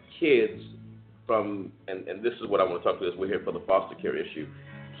have kids from, and this is what I want to talk to, is we're here for the foster care issue,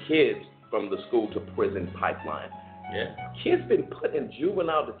 kids from the school to prison pipeline. Yeah. Kids been put in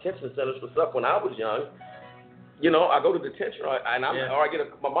juvenile detention centers for stuff when I was young. I go to detention, or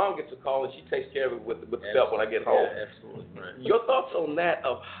my mom gets a call and she takes care of it with stuff when I get home. Yeah, absolutely. Right. Your thoughts on that?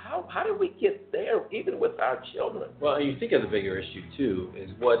 Of how did we get there, even with our children? Well, you think of the bigger issue too is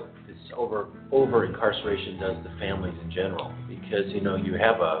what this over incarceration does to families in general, because you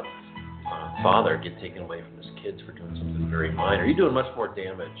have a father get taken away from his kids for doing something very minor. You're doing much more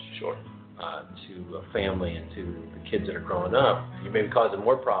damage. Sure. To a family and to the kids that are growing up. You may be causing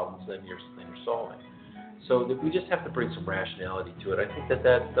more problems than you're solving. So we just have to bring some rationality to it. I think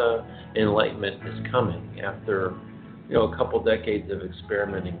that enlightenment is coming after a couple decades of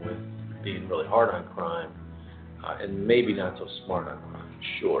experimenting with being really hard on crime and maybe not so smart on crime.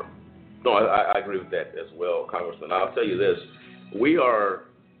 Sure. No, I agree with that as well, Congressman. I'll tell you this. We are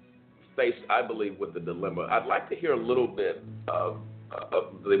faced, I believe, with the dilemma. I'd like to hear a little bit of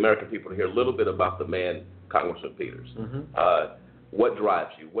the American people to hear a little bit about the man, Congressman Peters. Mm-hmm. What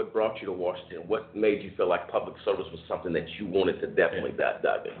drives you? What brought you to Washington? What made you feel like public service was something that you wanted to definitely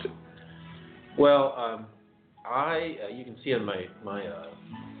dive into? Well, you can see on my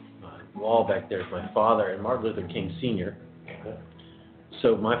wall back there is my father and Martin Luther King Sr.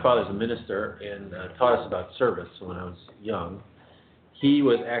 So my father's a minister and taught us about service when I was young. He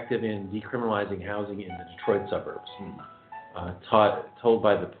was active in decriminalizing housing in the Detroit suburbs. Told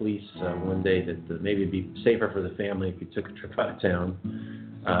by the police one day that maybe it'd be safer for the family if he took a trip out of town,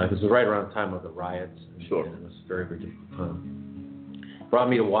 because it was right around the time of the riots. Sure. And it was very, very difficult time. Brought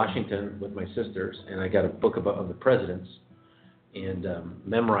me to Washington with my sisters, and I got a book of the presidents, and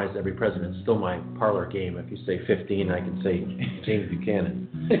memorized every president. Still my parlor game. If you say 15, I can say James Buchanan.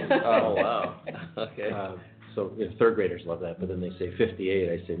 Oh, wow. Okay. So third graders love that, but then they say 58.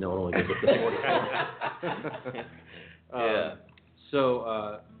 I say, no, it only goes up to 44.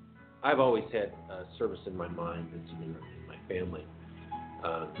 So I've always had service in my mind. It's in my family.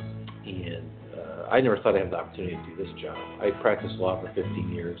 And I never thought I'd have the opportunity to do this job. I practiced law for 15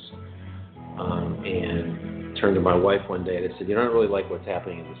 years and turned to my wife one day and I said, I don't really like what's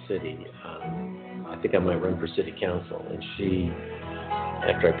happening in the city. I think I might run for city council. And she,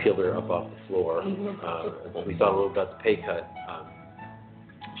 after I peeled her up off the floor, we thought a little about the pay cut.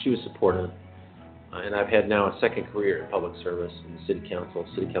 She was supportive. And I've had now a second career in public service in the city council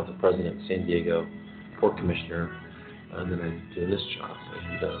president in San Diego, port commissioner, and then I'm doing this job.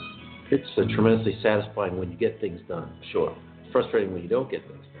 And it's tremendously satisfying when you get things done. Sure. It's frustrating when you don't get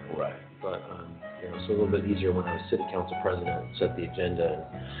things done. Right. But it's a little bit easier when I was city council president, set the agenda,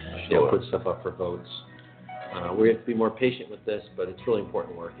 and put stuff up for votes. We have to be more patient with this, but it's really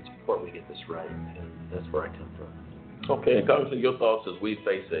important work. It's important we get this right, and that's where I come from. Okay, and Congressman, your thoughts as we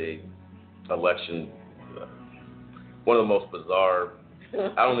face a election, one of the most bizarre,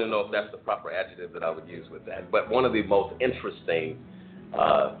 I don't even know if that's the proper adjective that I would use with that, but one of the most interesting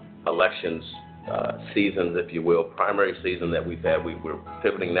elections, seasons, if you will, primary season that we've had. We're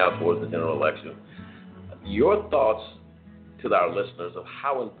pivoting now towards the general election. Your thoughts to our listeners of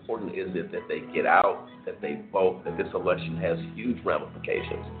how important is it that they get out, that they vote, that this election has huge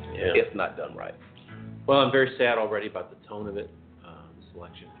ramifications if not done right? Well, I'm very sad already about the tone of it. This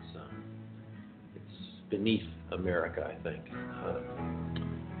election it's beneath America, I think,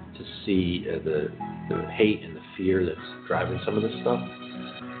 to see the hate and the fear that's driving some of this stuff.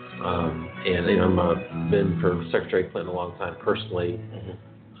 And I've been for Secretary Clinton a long time personally,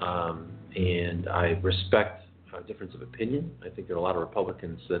 and I respect a difference of opinion. I think there are a lot of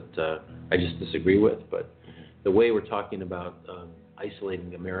Republicans that I just disagree with, but the way we're talking about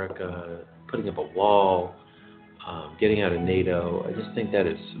isolating America, putting up a wall, getting out of NATO, I just think that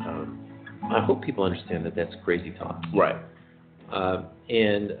is, I hope people understand that that's crazy talk. Right. I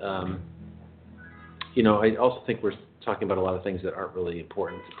also think we're talking about a lot of things that aren't really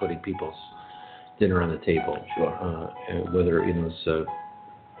important to putting people's dinner on the table. Sure. Whether it's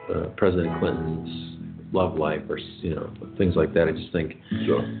President Clinton's love life or things like that. I just think.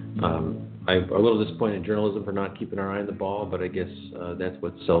 Sure. I'm a little disappointed in journalism for not keeping our eye on the ball, but I guess that's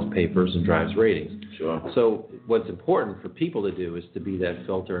what sells papers and drives ratings. Sure. So what's important for people to do is to be that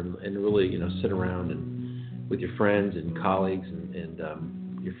filter and really sit around and with your friends and colleagues and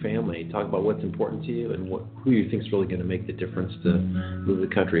your family, talk about what's important to you and who you think is really going to make the difference to move the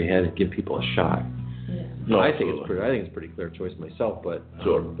country ahead and give people a shot. Yeah. No, I think it's a pretty clear choice myself, but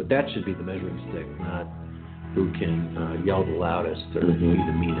but that should be the measuring stick, not who can yell the loudest or be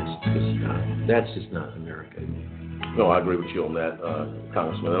the meanest. Because that's just not America. No, I agree with you on that,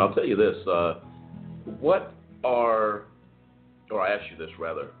 Congressman. And I'll tell you this: what are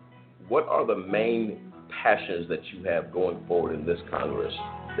the main passions that you have going forward in this Congress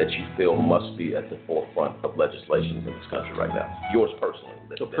that you feel must be at the forefront of legislation in this country right now? Yours personally.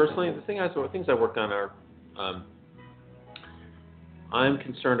 So personally, the things I work on are, I'm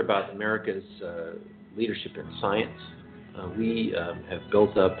concerned about America's leadership in science. We have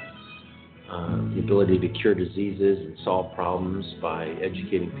built up the ability to cure diseases and solve problems by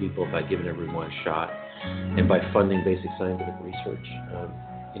educating people, by giving everyone a shot, and by funding basic scientific research.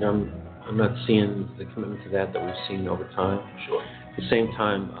 I'm not seeing the commitment to that we've seen over time. Sure. At the same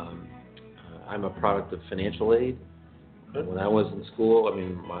time, I'm a product of financial aid. When I was in school,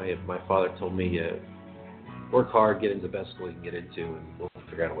 my father told me, work hard, get into the best school you can get into, and we'll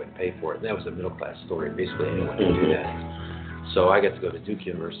figure out a way to pay for it. And that was a middle-class story. Basically, anyone can do that. So I got to go to Duke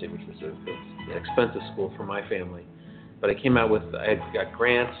University, which was an expensive school for my family. But I got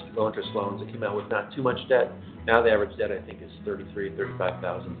grants, low-interest loans. I came out with not too much debt. Now the average debt, I think, is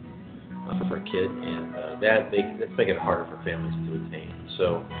 $35,000 for a kid, and that's making it harder for families to attain.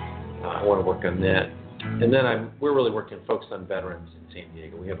 So I want to work on that. And then we're really focused on veterans in San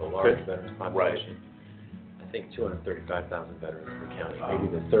Diego. We have a large veterans population. Right. I think 235,000 veterans in the county, maybe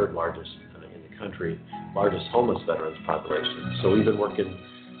the third largest in the country, largest homeless veterans population. So we've been working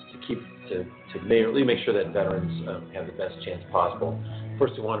to really make sure that veterans have the best chance possible.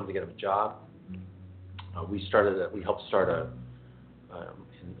 First, we want them to get a job. We helped start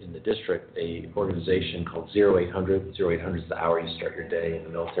in the district a organization called 0800. 0800 is the hour you start your day in the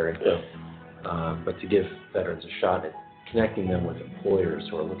military. But to give veterans a shot at connecting them with employers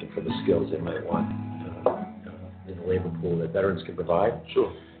who are looking for the skills they might want in the labor pool that veterans can provide.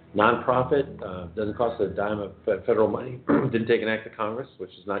 Sure. Nonprofit, doesn't cost a dime of federal money. Didn't take an act of Congress,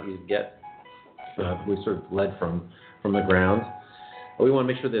 which is not easy to get. We sort of led from the ground. But we want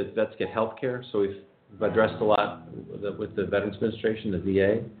to make sure that vets get health care, so we've addressed a lot with the Veterans Administration, the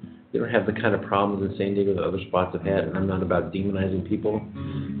VA. They don't have the kind of problems in San Diego that other spots have had, and I'm not about demonizing people.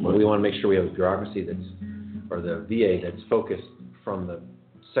 But we want to make sure we have a bureaucracy or the VA that's focused from the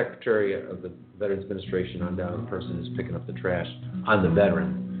Secretary of the Veterans Administration on down, the person who's picking up the trash, on the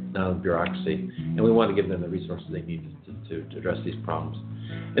veteran, not on the bureaucracy. And we want to give them the resources they need to address these problems.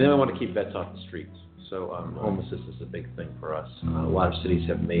 And then we want to keep vets off the streets. So homelessness is a big thing for us. A lot of cities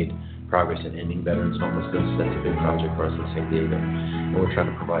have made progress in ending veterans' homelessness. That's a big project for us in San Diego. And we're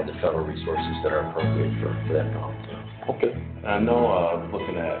trying to provide the federal resources that are appropriate for that problem. Okay. I know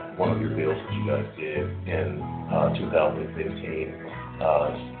looking at one of your bills that you guys did in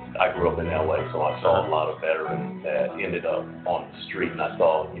 2015, I grew up in LA, so I saw a lot of veterans that ended up on the street. And I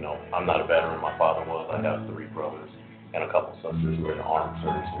saw, I'm not a veteran, my father was. I have 3 brothers and a couple sisters who are in the armed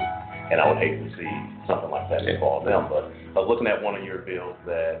services. And I would hate to see something like that involve them. But looking at one of your bills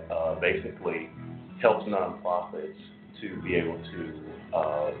that basically helps nonprofits to be able to,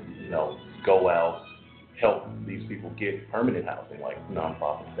 go out, help these people get permanent housing, like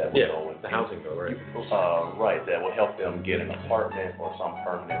nonprofits that will go with the housing bill, right? Right, that will help them get an apartment or some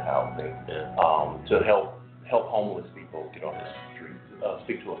permanent housing to help homeless people get off the street.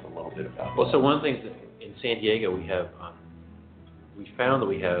 Speak to us a little bit about Well, that. so one of the things that in San Diego we have, we found that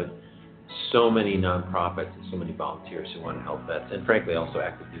we have so many nonprofits and so many volunteers who want to help vets, and frankly also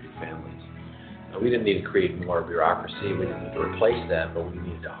active duty families. We didn't need to create more bureaucracy. We didn't need to replace that, but we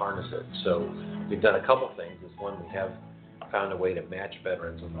needed to harness it. So we've done a couple things. Is one, we have found a way to match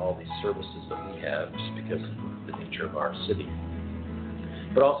veterans with all these services that we have just because of the nature of our city.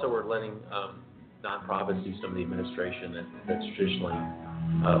 But also we're letting nonprofits do some of the administration that's traditionally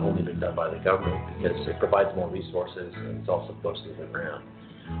only been done by the government because it provides more resources and it's also close to the ground.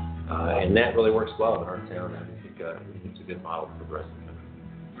 And that really works well in our town. I think it's a good model for the rest of the country.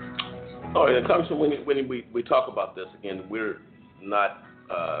 Oh, and Congressman, when we talk about this, again, we're not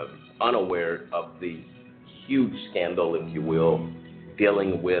unaware of the huge scandal, if you will,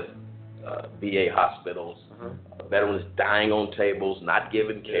 dealing with VA hospitals, veterans dying on tables, not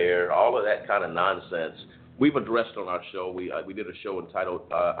given care, all of that kind of nonsense. We've addressed on our show. We did a show entitled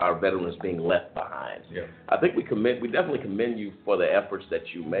 "Our Veterans Being Left Behind." Yeah. I think we definitely commend you for the efforts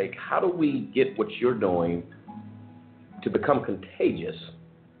that you make. How do we get what you're doing to become contagious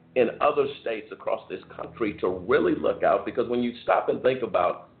in other states across this country to really look out? Because when you stop and think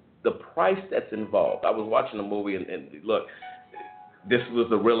about the price that's involved, I was watching a movie and look, this was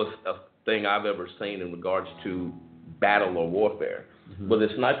the realest thing I've ever seen in regards to battle or warfare. Was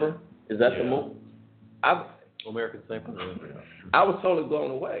it Sniper? Is that the movie? American Sniper. I was totally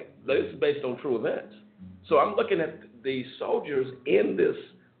blown away. This is based on true events. So I'm looking at the soldiers in this.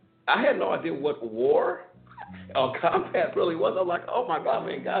 I had no idea what war or combat really was. I'm like, oh my God,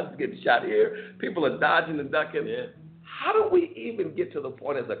 man, guys are getting shot here. People are dodging and ducking. Yeah. How do we even get to the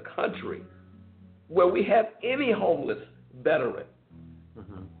point as a country where we have any homeless veteran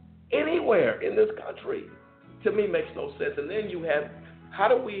anywhere in this country? To me, makes no sense. And then you have, how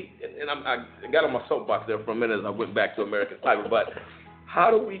do we, and I got on my soapbox there for a minute as I went back to American Sniper, but how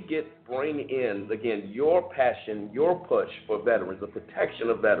do we bring in, again, your passion, your push for veterans, the protection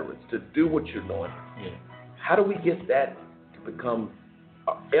of veterans, to do what you're doing? Yeah. How do we get that to become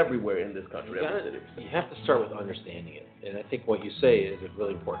everywhere in this country? You have to start with understanding it. And I think what you say is a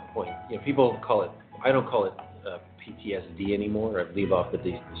really important point. People call it, I don't call it PTSD anymore. I leave off the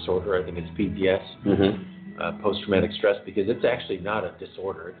disorder. I think it's PTS. Post-traumatic stress, because it's actually not a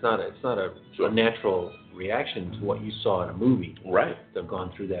disorder. It's not a natural reaction to what you saw in a movie. Right. They've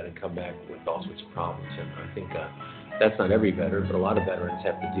gone through that and come back with all sorts of problems. And I think that's not every veteran, but a lot of veterans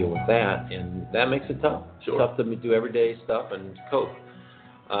have to deal with that, and that makes it tough. Sure. It's tough to do everyday stuff and cope.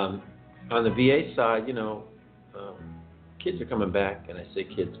 On the VA side, kids are coming back, and I say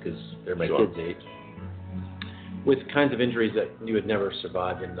kids because they're my kids' age, with kinds of injuries that you would never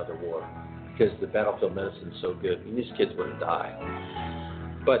survive in another war, because the battlefield medicine is so good. I mean, these kids were to die.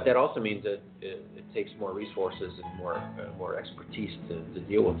 But that also means that it takes more resources and more expertise to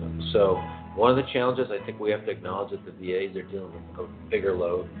deal with them. So one of the challenges I think we have to acknowledge that the VAs are dealing with a bigger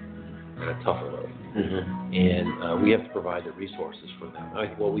load and a tougher load. And we have to provide the resources for them.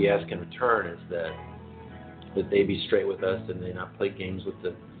 What we ask in return is that they be straight with us and they not play games with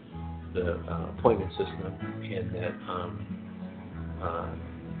the appointment system, and that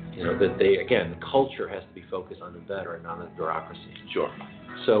that they, again, the culture has to be focused on the veteran, not on the bureaucracy. Sure.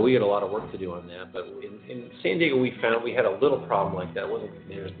 So we had a lot of work to do on that. But in San Diego, we found we had a little problem like that. It wasn't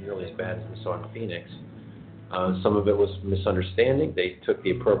nearly as bad as we saw in Phoenix. Some of it was misunderstanding. They took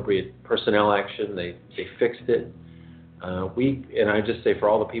the appropriate personnel action. They fixed it. And I just say, for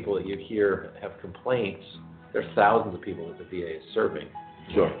all the people that you hear have complaints, there's thousands of people that the VA is serving.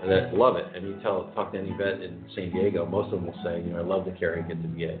 Sure. That love it. And you talk to any vet in San Diego, most of them will say, I love the care I get to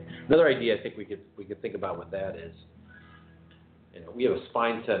VA. Another idea I think we could think about with that is, we have a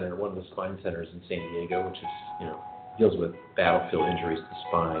spine center, one of the spine centers in San Diego, which is, deals with battlefield injuries to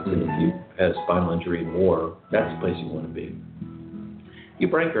spines. And if you had a spinal injury in war, that's the place you want to be. You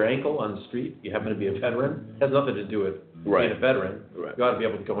break your ankle on the street, you happen to be a veteran, it has nothing to do with being a veteran. Right. You ought to be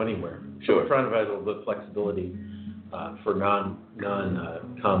able to go anywhere. So we're trying to provide a little bit of flexibility for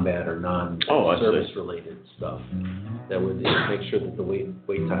non-combat or non-service-related stuff that would make sure that the wait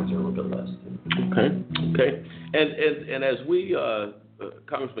times are a little bit less. Okay. And as we,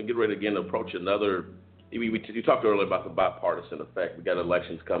 Congressman, get ready again to approach another, you talked earlier about the bipartisan effect. We got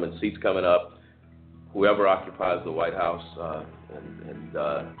elections coming, seats coming up, whoever occupies the White House, and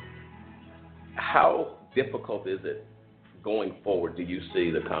how difficult is it going forward do you see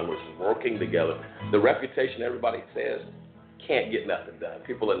the Congress working together? The reputation everybody says can't get nothing done.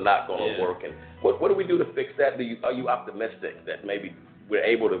 People are not going to work. And what do we do to fix that? Are you optimistic that maybe we're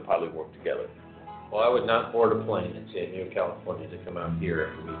able to probably work together? Well, I would not board a plane in San Diego, California to come out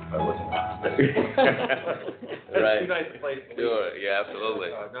here every week if I wasn't optimistic. Right. It's too nice a place to live. Sure, yeah, absolutely.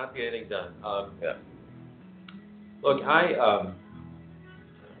 Not get anything done. Yeah. Look,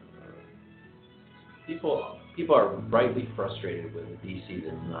 people are rightly frustrated with the DC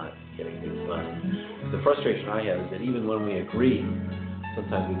that's not getting things done. The frustration I have is that even when we agree,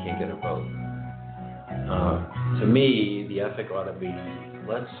 sometimes we can't get a vote. To me, the ethic ought to be,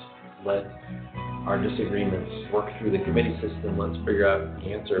 let's let our disagreements work through the committee system. Let's figure out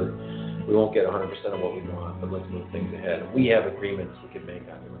the answer. We won't get 100% of what we want, but let's move things ahead. We have agreements we can make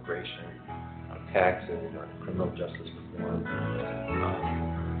on immigration, on taxes, on criminal justice reform.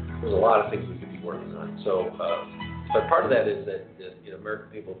 There's a lot of things we could be working on. So, but part of that is that American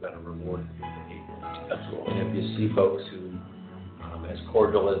people have got to reward good behavior. Absolutely. And if you see folks who, as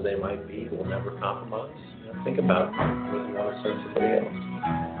cordial as they might be, will never compromise, think about whether you want to serve somebody else.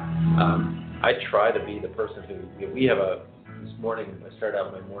 I try to be the person who, we have this morning, I started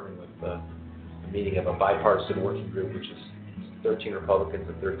out my morning with a meeting of a bipartisan working group, which is 13 Republicans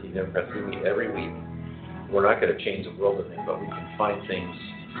and 13 Democrats. We meet every week. We're not going to change the world with them, but we can find things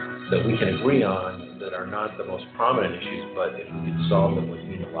that we can agree on that are not the most prominent issues, but if we could solve them would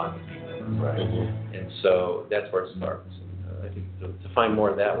mean a lot to people. Right. And so that's where it starts. I think to find more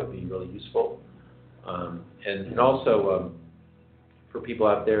of that would be really useful. And also for people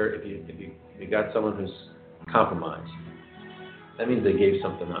out there, if you got someone who's compromised, that means they gave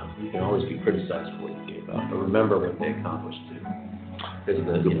something up. You can always be criticized for what you gave up, but remember what they accomplished too.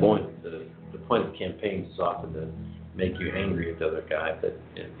 Because the point of campaigns is often to make you angry at the other guy. But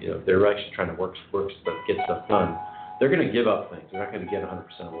if they're actually trying to work stuff, get stuff done, they're going to give up things. They're not going to get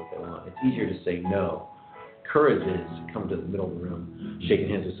 100% of what they want. It's easier to say no. Courage is to come to the middle of the room, shaking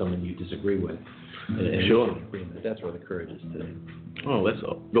hands with someone you disagree with. And sure. That's where the courage is today. Oh, let's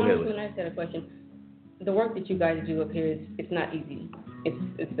go ahead. Congressman, I just had a question. The work that you guys do up here it's not easy.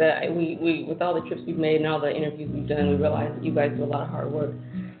 We with all the trips we've made and all the interviews we've done, we realize that you guys do a lot of hard work.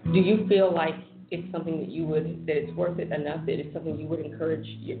 Do you feel like it's something that it's worth it enough, that it's something you would encourage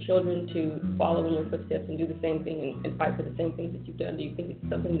your children to follow in your footsteps and do the same thing and fight for the same things that you've done? Do you think it's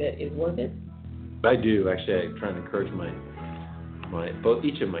something that is worth it? I do. Actually, I try to encourage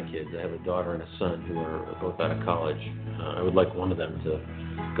each of my kids. I have a daughter and a son who are both out of college. I would like one of them to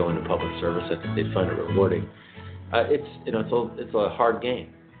go into public service. I think they'd find it rewarding. It's a hard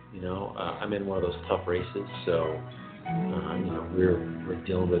game. I'm in one of those tough races, so we're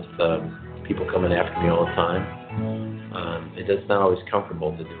dealing with people coming after me all the time. It's not always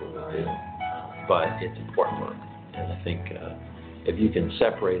comfortable to do what we do, but it's important work. And I think if you can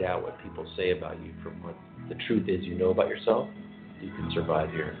separate out what people say about you from what the truth is you know about yourself, you can survive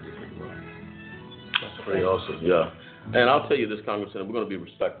here and do pretty well. That's pretty awesome, yeah. And I'll tell you this, Congressman, we're going to be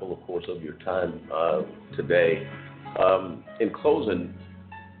respectful, of course, of your time today. In closing,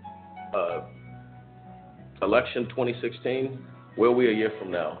 election 2016, where are we a year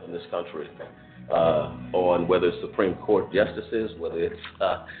from now in this country? On whether it's Supreme Court justices, whether it's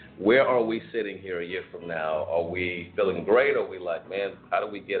where are we sitting here a year from now? Are we feeling great? Or are we like, man, how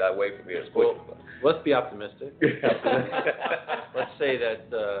do we get away from here as quick? Well, let's be optimistic. Let's say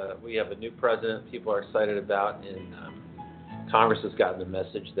that we have a new president people are excited about, and Congress has gotten the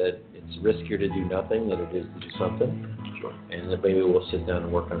message that it's riskier to do nothing than it is to do something. Sure. And that maybe we'll sit down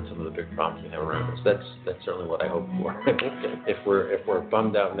and work on some of the big problems we have around us. That's certainly what I hope for. If we're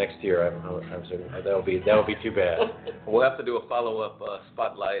bummed out next year, that'll be too bad. We'll have to do a follow-up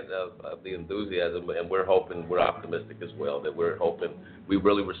spotlight of the enthusiasm, and we're optimistic as well. That we're hoping we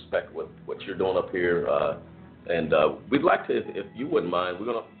really respect what you're doing up here, and we'd like to, if you wouldn't mind, we're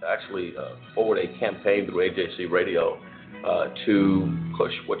going to actually forward a campaign through AJC Radio to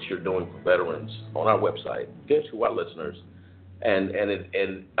push what you're doing for veterans on our website, get to our listeners, and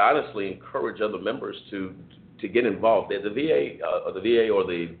honestly encourage other members to get involved. The VA or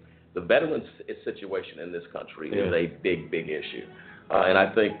the veterans situation in this country is a big issue, and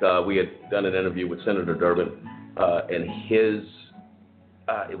I think we had done an interview with Senator Durbin, and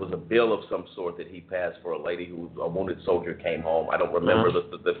it was a bill of some sort that he passed for a lady who a wounded soldier came home. I don't remember the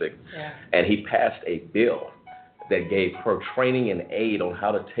specifics, and he passed a bill that gave her training and aid on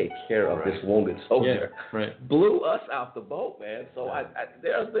how to take care of this wounded soldier. Yeah, right. Blew us out the boat, man. So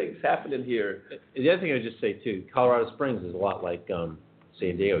there are things happening here. The other thing I would just say, too, Colorado Springs is a lot like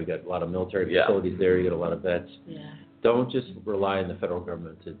San Diego. You got a lot of military facilities there. You got a lot of vets. Yeah. Don't just rely on the federal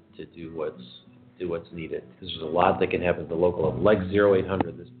government to do do what's needed. Because there's a lot that can happen at the local level, like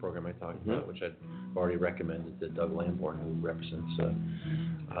 0800, this program I talked about, which I've already recommended to Doug Lamborn, who represents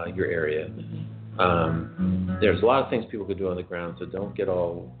your area. There's a lot of things people could do on the ground, so don't get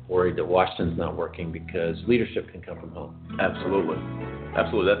all worried that Washington's not working, because leadership can come from home. Absolutely.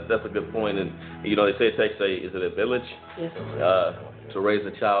 That's a good point. And they say it takes is it a village to raise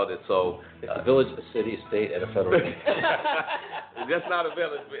a child? And so a village, a city, a state, and a federal. That's not a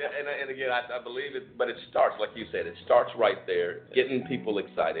village. And again, I believe it, but it starts, like you said, it starts right there, getting people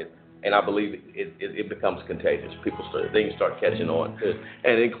excited. And I believe it becomes contagious. Things start catching on.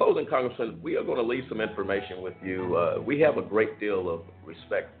 And in closing, Congressman, we are going to leave some information with you. We have a great deal of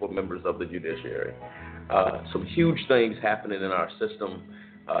respect for members of the judiciary. Some huge things happening in our system,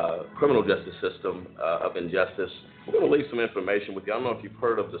 criminal justice system of injustice. We're going to leave some information with you. I don't know if you've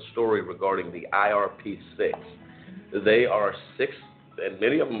heard of the story regarding the IRP-6. They are 6, and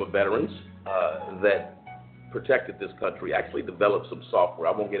many of them are veterans that protected this country, actually developed some software.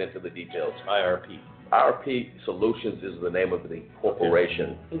 I won't get into the details. IRP Solutions is the name of the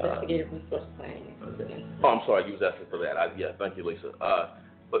corporation. Investigative Resource Planning. Okay. Oh, I'm sorry, you was asking for that. Thank you, Lisa.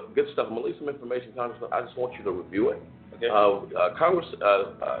 But good stuff. I'm going to leave some information, Congressman. I just want you to review it. Okay.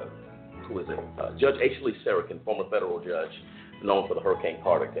 Who is it? Judge Ashley Sarakin, former federal judge, known for the Hurricane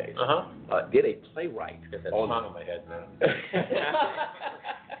Carter case, did a playwright. Get that song on my head now.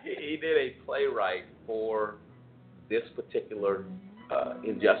 He did a playwright for this particular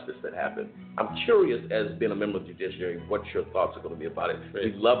injustice that happened. I'm curious, as being a member of the judiciary, what your thoughts are going to be about it.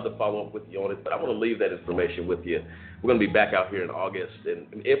 We'd love to follow up with you on it, but I want to leave that information with you. We're going to be back out here in August, and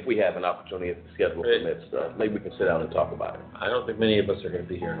if we have an opportunity, if the schedule permits, maybe we can sit down and talk about it. I don't think many of us are going to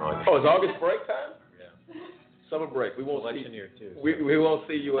be here in August. Oh, is August break time? Summer break. We won't election year too. We won't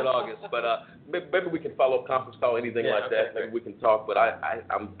see you in August, but maybe we can follow up conference call, anything like that. Maybe we can talk. But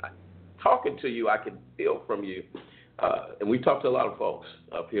I'm talking to you. I can feel from you, and we talked to a lot of folks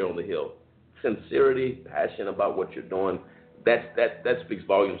up here on the Hill. Sincerity, passion about what you're doing. That speaks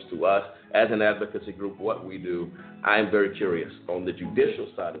volumes to us as an advocacy group. What we do. I am very curious on the judicial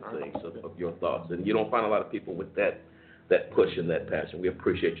side of things of your thoughts, and you don't find a lot of people with that push and that passion. We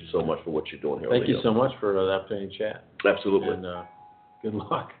appreciate you so much for what you're doing here. Thank you so much for the opportunity to chat. Absolutely. And good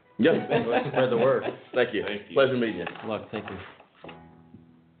luck. Yes. Let's spread the word. Thank you. Pleasure meeting you. Good luck. Thank you.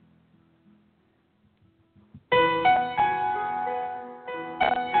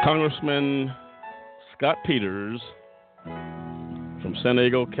 Congressman Scott Peters from San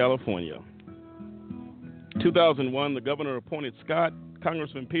Diego, California. 2001, the governor appointed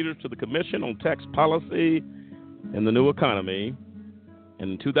Congressman Peters to the Commission on Tax Policy and the New Economy.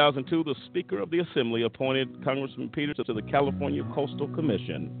 And in 2002, the Speaker of the Assembly appointed Congressman Peters to the California Coastal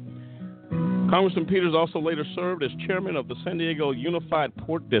Commission. Congressman Peters also later served as chairman of the San Diego Unified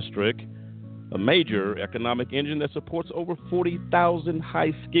Port District, a major economic engine that supports over 40,000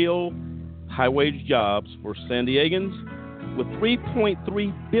 high-skill, high-wage jobs for San Diegans, with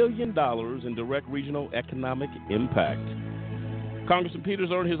 $3.3 billion in direct regional economic impact. Congressman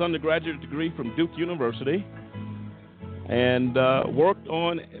Peters earned his undergraduate degree from Duke University and worked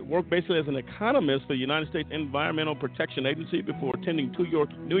basically as an economist for the United States Environmental Protection Agency before attending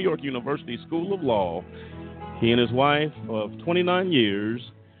New York University School of Law. He and his wife of 29 years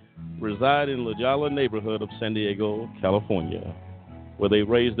reside in La Jolla neighborhood of San Diego, California, where they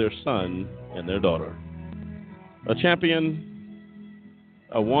raised their son and their daughter. A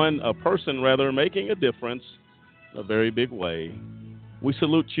person making a difference in a very big way. We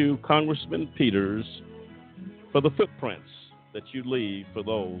salute you, Congressman Peters, for the footprints that you leave for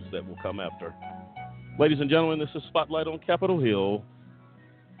those that will come after. Ladies and gentlemen, this is Spotlight on Capitol Hill.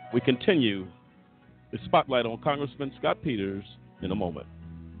 We continue the Spotlight on Congressman Scott Peters in a moment.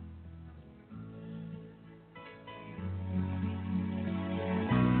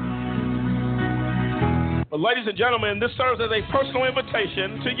 Well, ladies and gentlemen, this serves as a personal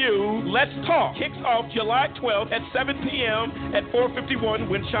invitation to you. Let's Talk kicks off July 12th at 7 p.m. at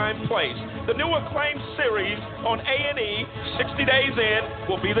 451 Windchime Place. The new acclaimed series on A&E, 60 Days In,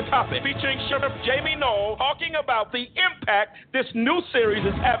 will be the topic, featuring Sheriff Jamie Knoll talking about the impact this new series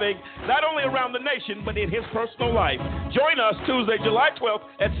is having not only around the nation, but in his personal life. Join us Tuesday, July 12th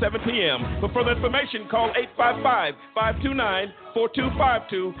at 7 p.m. For further information, call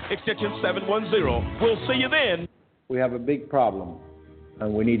 855-529-4252, extension 710. We'll see you then. We have a big problem,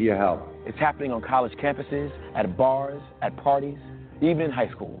 and we need your help. It's happening on college campuses, at bars, at parties, even in high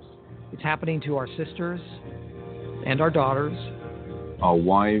schools. It's happening to our sisters and our daughters, our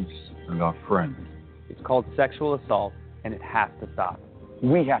wives and our friends. It's called sexual assault, and it has to stop.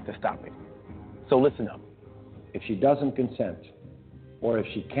 We have to stop it. So listen up. If she doesn't consent, or if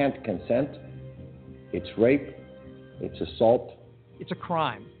she can't consent, It's rape. It's assault. It's a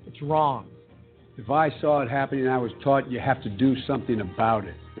crime. It's wrong. If I saw it happening, I was taught you have to do something about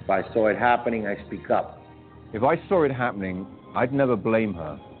it. If I saw it happening, I speak up. If I saw it happening, I'd never blame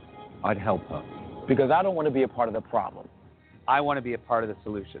her. I'd help her. Because I don't want to be a part of the problem. I want to be a part of the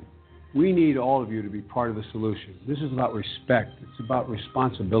solution. We need all of you to be part of the solution. This is about respect. It's about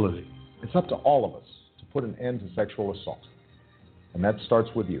responsibility. It's up to all of us to put an end to sexual assault. And that starts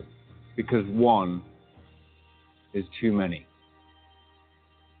with you. Because one is too many.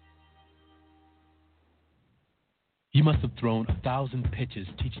 You must have thrown 1,000 pitches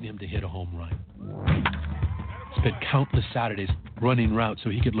teaching him to hit a home run. Spent countless Saturdays running routes so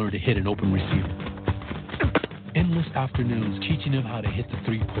he could learn to hit an open receiver. Endless afternoons teaching him how to hit the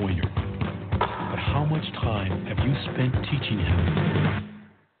three-pointer. But how much time have you spent teaching him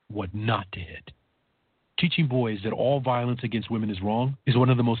what not to hit? Teaching boys that all violence against women is wrong is one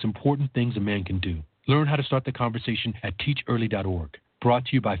of the most important things a man can do. Learn how to start the conversation at teachearly.org. Brought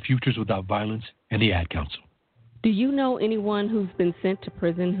to you by Futures Without Violence and the Ad Council. Do you know anyone who's been sent to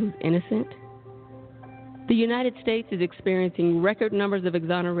prison who's innocent? The United States is experiencing record numbers of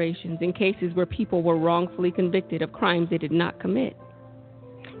exonerations in cases where people were wrongfully convicted of crimes they did not commit.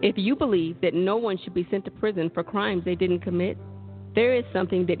 If you believe that no one should be sent to prison for crimes they didn't commit, there is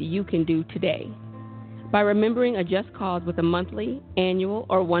something that you can do today. By remembering a just cause with a monthly, annual,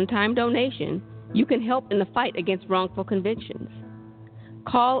 or one-time donation, you can help in the fight against wrongful convictions.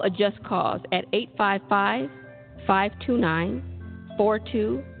 Call a just cause at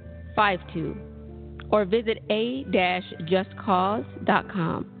 855-529-4252 or visit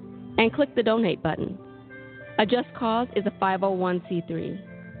a-justcause.com and click the donate button. A Just Cause is a 501c3.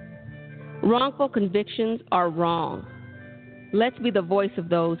 Wrongful convictions are wrong. Let's be the voice of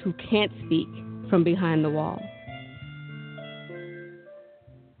those who can't speak from behind the wall.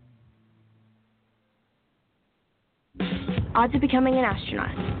 Odds of becoming an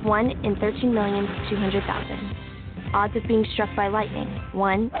astronaut, 1 in 13,200,000. Odds of being struck by lightning,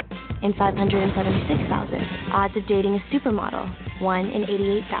 1 in 576,000. Odds of dating a supermodel, 1 in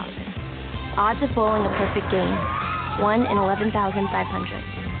 88,000. Odds of bowling a perfect game, 1 in 11,500.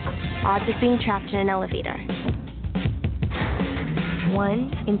 Odds of being trapped in an elevator,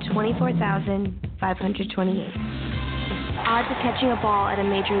 1 in 24,528. Odds of catching a ball at a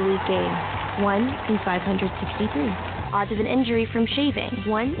major league game, 1 in 563. Odds of an injury from shaving,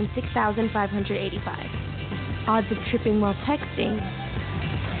 1 in 6,585. Odds of tripping while texting,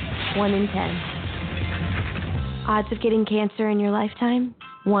 1 in 10. Odds of getting cancer in your lifetime,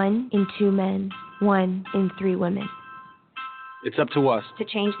 1 in 2 men, 1 in 3 women. It's up to us. To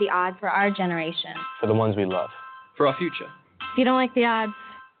change the odds for our generation. For the ones we love. For our future. If you don't like the odds,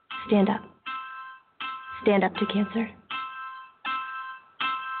 Stand up. Stand up to cancer.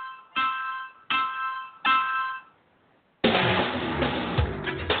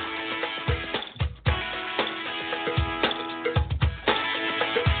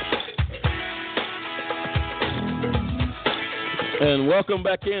 And welcome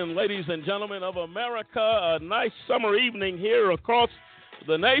back in, ladies and gentlemen of America. A nice summer evening here across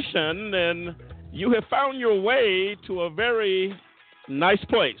the nation, and you have found your way to a very nice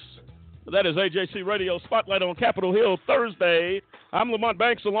place. That is AJC Radio Spotlight on Capitol Hill Thursday. I'm Lamont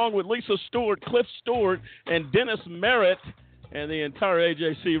Banks along with Lisa Stewart, Cliff Stewart, and Dennis Merritt, and the entire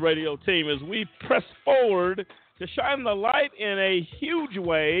AJC Radio team as we press forward to shine the light in a huge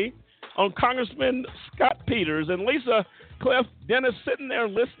way on Congressman Scott Peters. And Lisa, Cliff, Dennis, sitting there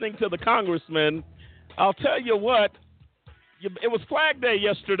listening to the Congressman, I'll tell you what, it was Flag Day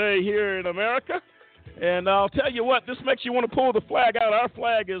yesterday here in America, and I'll tell you what, this makes you want to pull the flag out. Our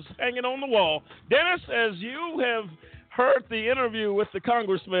flag is hanging on the wall. Dennis, as you have heard the interview with the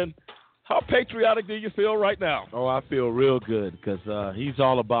Congressman, how patriotic do you feel right now? Oh, I feel real good because he's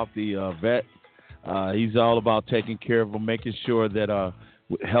all about the vet. He's all about taking care of them, making sure that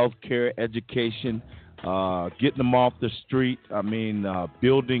health care, education, getting them off the street. I mean,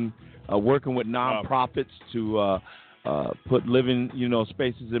 building, working with nonprofits to put living,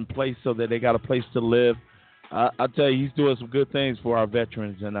 spaces in place so that they got a place to live. I tell you, he's doing some good things for our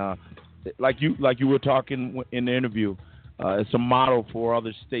veterans, and like you were talking in the interview, it's a model for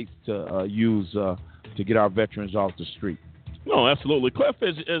other states to use to get our veterans off the street. No, absolutely. Cliff,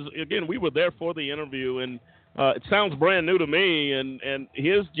 as again, we were there for the interview, and it sounds brand new to me, and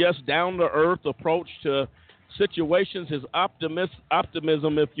his just down-to-earth approach to situations, his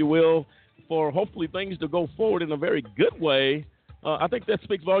optimism, if you will, for hopefully things to go forward in a very good way, I think that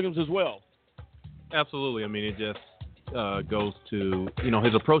speaks volumes as well. Absolutely. I mean, it just goes to,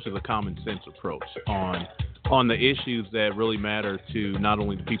 his approach is a common sense approach on on the issues that really matter to not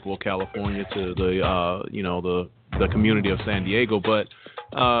only the people of California, to the the community of San Diego, but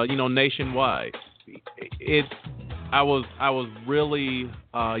nationwide. I was really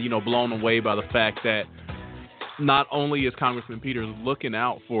blown away by the fact that not only is Congressman Peters looking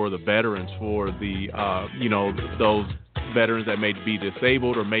out for the veterans, for the those veterans that may be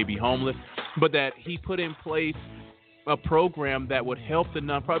disabled or may be homeless, but that he put in place a program that would help the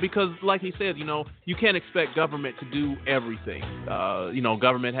nonprofit, because like he said, you can't expect government to do everything.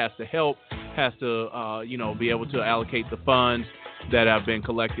 Government has to help, has to be able to allocate the funds that have been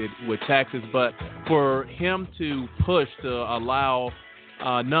collected with taxes, but for him to push to allow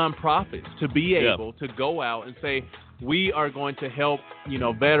nonprofits to be able to go out and say, we are going to help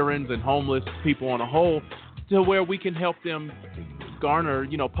veterans and homeless people on a whole, to where we can help them garner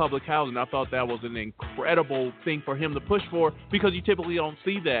public housing. I thought that was an incredible thing for him to push for, because you typically don't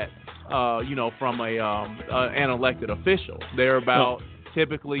see that from an elected official. They're about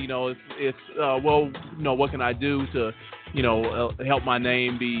typically what can I do to help my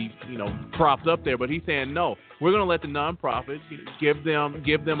name be propped up there, but he's saying no, we're going to let the nonprofits give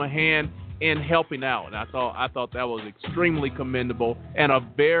them a hand in helping out. And I thought that was extremely commendable and a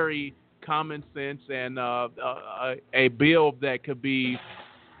very common sense and a bill that could be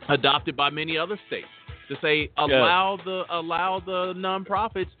adopted by many other states, to say allow the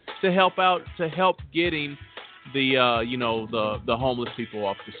nonprofits to help out, to help getting the homeless people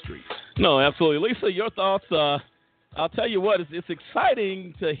off the streets. No, absolutely. Lisa, your thoughts? I'll tell you what, it's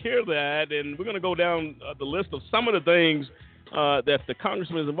exciting to hear that, and we're going to go down the list of some of the things that the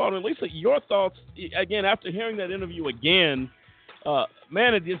congressman is involved in. Lisa, your thoughts, again, after hearing that interview again,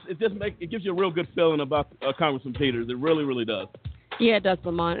 man, it gives you a real good feeling about Congressman Peters. It really, really does. Yeah, it does,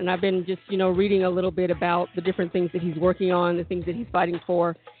 Lamont. And I've been just, reading a little bit about the different things that he's working on, the things that he's fighting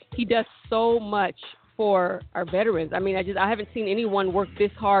for. He does so much for our veterans. I mean, I haven't seen anyone work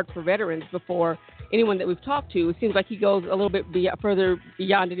this hard for veterans before, anyone that we've talked to. It seems like he goes a little bit further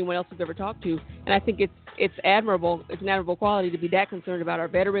beyond anyone else we've ever talked to. And I think it's admirable. It's an admirable quality to be that concerned about our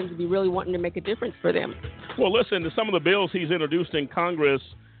veterans and be really wanting to make a difference for them. Well, listen, to some of the bills he's introduced in Congress,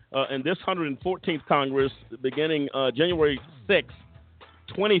 in this 114th Congress, beginning January 6,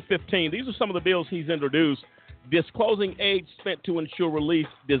 2015. These are some of the bills he's introduced. Disclosing aid spent to ensure relief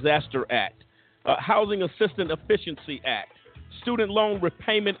disaster act. Housing Assistant Efficiency Act. Student Loan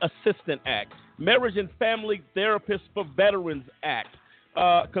Repayment Assistant Act. Marriage and Family Therapists for Veterans Act.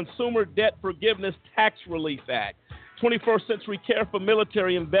 Consumer Debt Forgiveness Tax Relief Act. 21st Century Care for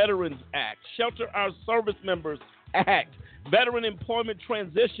Military and Veterans Act. Shelter Our Service Members Act. Veteran Employment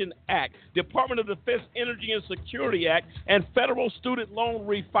Transition Act. Department of Defense Energy and Security Act. And Federal Student Loan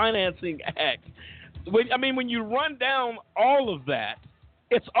Refinancing Act. When you run down all of that,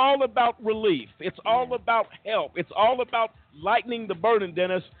 it's all about relief. It's all about help. It's all about lightening the burden,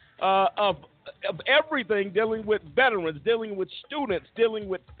 Dennis, of everything dealing with veterans, dealing with students, dealing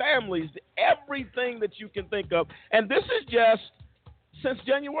with families, everything that you can think of. And this is just since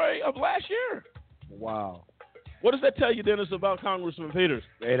January of last year. Wow. What does that tell you, Dennis, about Congressman Peters?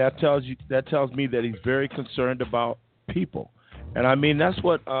 Hey, that tells me that he's very concerned about people. And I mean, that's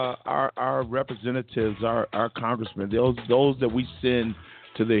what our representatives, our congressmen, those that we send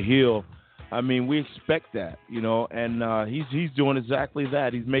to the Hill, I mean, we expect that, and he's doing exactly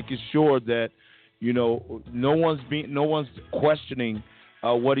that. He's making sure that, no one's questioning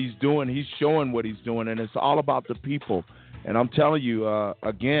what he's doing. He's showing what he's doing, and it's all about the people. And I'm telling you,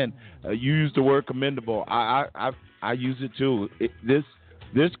 again, you used the word commendable. I use it too.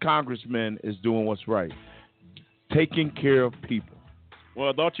 This congressman is doing what's right, taking care of people. Well,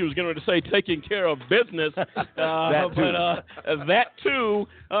 I thought you was going to say taking care of business, that too.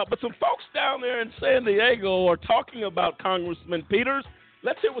 But some folks down there in San Diego are talking about Congressman Peters.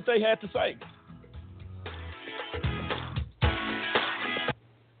 Let's hear what they had to say.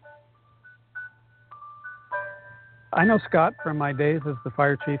 I know Scott from my days as the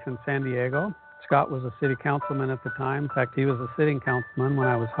fire chief in San Diego. Scott was a city councilman at the time. In fact, he was a sitting councilman when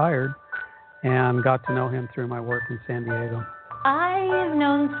I was hired, and got to know him through my work in San Diego. I've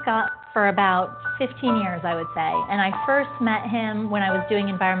known Scott for about 15 years, I would say, and I first met him when I was doing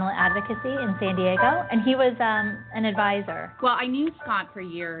environmental advocacy in San Diego, and he was an advisor. Well, I knew Scott for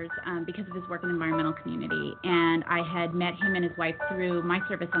years because of his work in the environmental community, and I had met him and his wife through my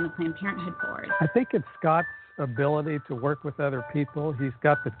service on the Planned Parenthood board. I think it's Scott's ability to work with other people. He's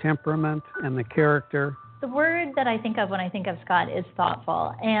got the temperament and the character The word that I think of when I think of Scott is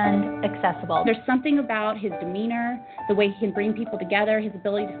thoughtful and accessible. There's something about his demeanor, the way he can bring people together, his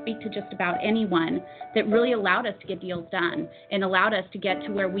ability to speak to just about anyone that really allowed us to get deals done and allowed us to get to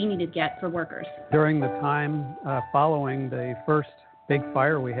where we needed to get for workers. During the time following the first big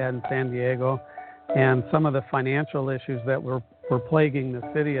fire we had in San Diego and some of the financial issues that were plaguing the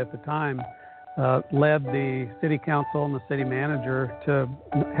city at the time, led the city council and the city manager to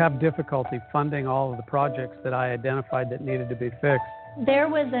have difficulty funding all of the projects that I identified that needed to be fixed. There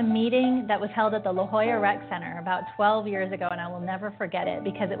was a meeting that was held at the La Jolla Rec Center about 12 years ago, and I will never forget it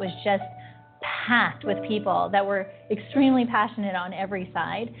because it was just packed with people that were extremely passionate on every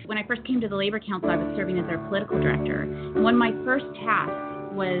side. When I first came to the Labor Council, I was serving as their political director. And one of my first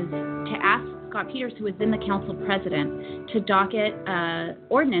tasks was to ask Scott Peters, who was then the council president, to docket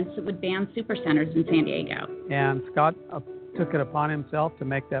ordinance that would ban supercenters in San Diego. And Scott took it upon himself to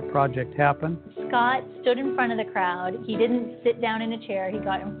make that project happen. Scott stood in front of the crowd. He didn't sit down in a chair. He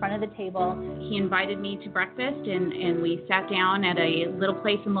got in front of the table. He invited me to breakfast, and we sat down at a little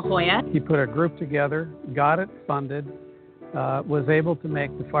place in La Jolla. He put a group together, got it funded, was able to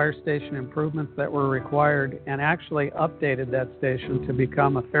make the fire station improvements that were required, and actually updated that station to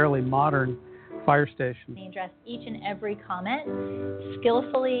become a fairly modern fire station. He addressed each and every comment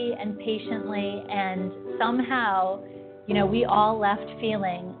skillfully and patiently, and somehow, we all left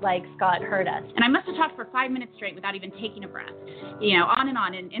feeling like Scott heard us. And I must have talked for 5 minutes straight without even taking a breath, on and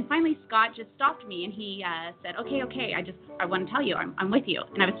on. And finally, Scott just stopped me, and he said, okay, I want to tell you, I'm with you.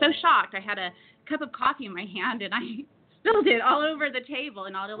 And I was so shocked. I had a cup of coffee in my hand, and I spilled it all over the table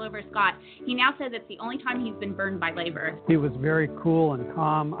and all over Scott. He now says it's the only time he's been burned by labor. He was very cool and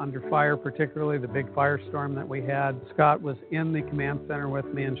calm under fire, particularly the big firestorm that we had. Scott was in the command center with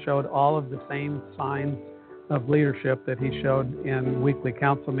me and showed all of the same signs of leadership that he showed in weekly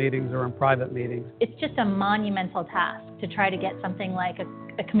council meetings or in private meetings. It's just a monumental task to try to get something like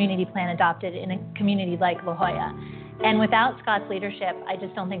a community plan adopted in a community like La Jolla. And without Scott's leadership, I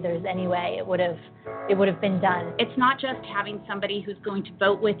just don't think there's any way it would have been done. It's not just having somebody who's going to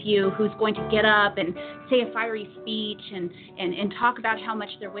vote with you, who's going to get up and say a fiery speech and talk about how much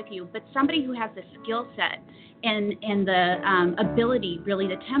they're with you, but somebody who has the skill set and the ability, really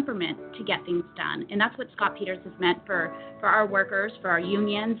the temperament to get things done. And that's what Scott Peters has meant for our workers, for our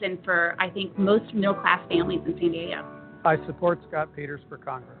unions, and for, I think, most middle-class families in San Diego. I support Scott Peters for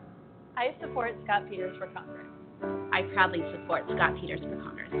Congress. I support Scott Peters for Congress. I proudly support Scott Peters for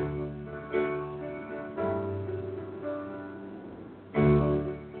Congress.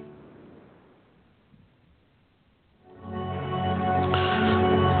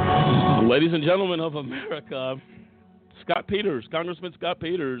 Ladies and gentlemen of America, Scott Peters, Congressman Scott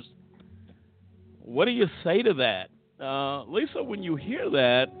Peters, what do you say to that? Lisa, when you hear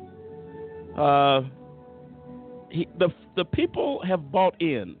that, the people have bought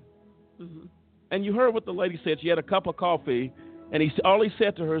in. Mm-hmm. And you heard what the lady said. She had a cup of coffee, and all he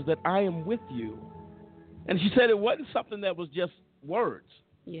said to her is that I am with you. And she said it wasn't something that was just words.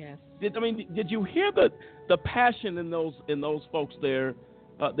 Yes. Did you hear the passion in those folks there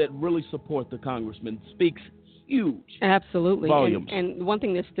that really support the congressman? Speaks huge. Absolutely. Volumes. And one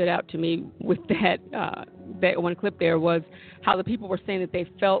thing that stood out to me with that one clip there was how the people were saying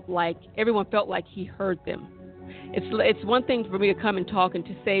that everyone felt like he heard them. It's one thing for me to come and talk and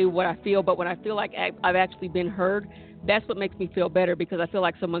to say what I feel, but when I feel like I've actually been heard, that's what makes me feel better because I feel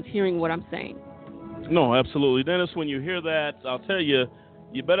like someone's hearing what I'm saying. No, absolutely. Dennis, when you hear that, I'll tell you,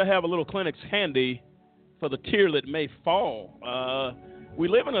 you better have a little Kleenex handy for the tear that may fall. We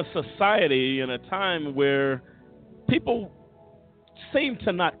live in a society in a time where people seem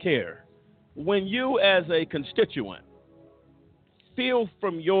to not care. When you as a constituent feel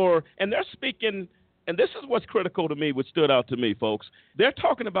from and they're speaking. And this is what's critical to me, what stood out to me, folks. They're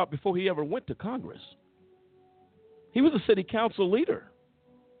talking about before he ever went to Congress. He was a city council leader.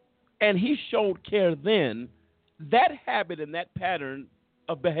 And he showed care then. That habit and that pattern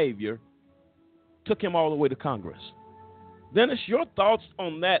of behavior took him all the way to Congress. Dennis, your thoughts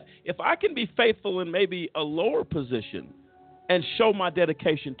on that? If I can be faithful in maybe a lower position and show my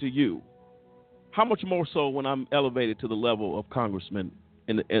dedication to you, how much more so when I'm elevated to the level of congressman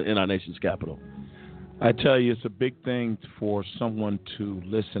in our nation's capital? I tell you, it's a big thing for someone to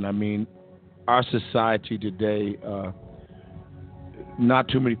listen. I mean, our society today, not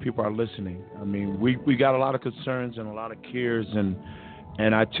too many people are listening. I mean, we got a lot of concerns and a lot of cares, and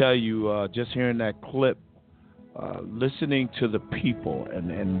I tell you, just hearing that clip, listening to the people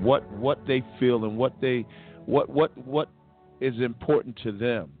and what they feel and what is important to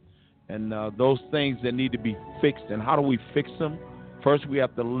them, and those things that need to be fixed, and how do we fix them? First, we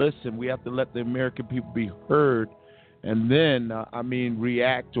have to listen. We have to let the American people be heard, and then,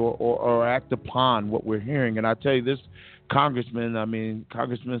 react or act upon what we're hearing. And I tell you, this Congressman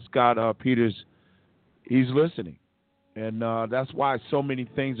Scott Peters, he's listening. And that's why so many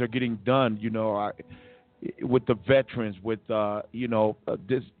things are getting done, with the veterans, with,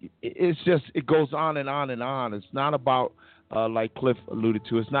 this. It's just, it goes on and on and on. It's not about, like Cliff alluded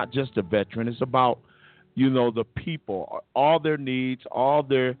to, it's not just a veteran. It's about, the people, all their needs, all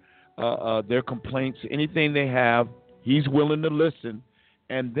their complaints, anything they have. He's willing to listen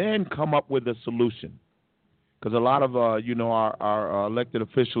and then come up with a solution. Because a lot of, our elected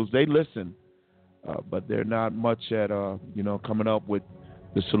officials, they listen, but they're not much at, coming up with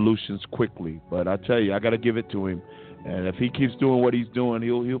the solutions quickly. But I tell you, I got to give it to him. And if he keeps doing what he's doing,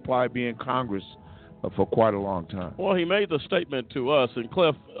 he'll probably be in Congress for quite a long time. Well, he made the statement to us, and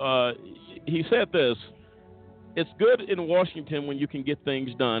Cliff, he said this: it's good in Washington when you can get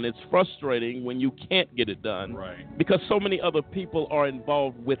things done. It's frustrating when you can't get it done, right? Because so many other people are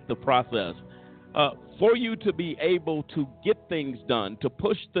involved with the process. For you to be able to get things done, to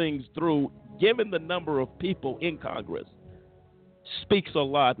push things through, given the number of people in Congress, speaks a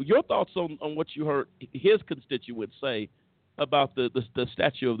lot. Your thoughts on what you heard his constituents say about the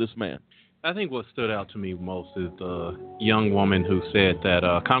statue of this man? I think what stood out to me most is the young woman who said that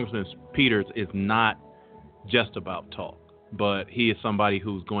Congressman Peters is not just about talk, but he is somebody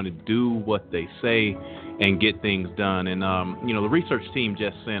who's going to do what they say and get things done. And, the research team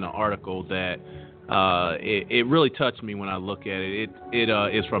just sent an article that it really touched me when I look at it. It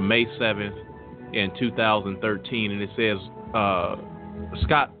is from May 7th in 2013, and it says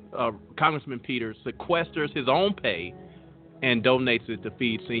Congressman Peters sequesters his own pay and donates it to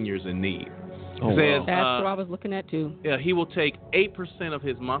feed seniors in need. Oh, says, that's what I was looking at too. Yeah, he will take 8% of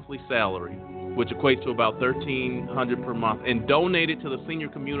his monthly salary, which equates to about $1,300 per month, and donate it to the Senior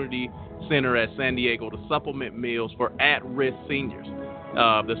Community Center at San Diego to supplement meals for at-risk seniors.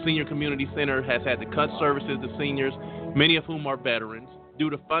 The Senior Community Center has had to cut services to seniors, many of whom are veterans,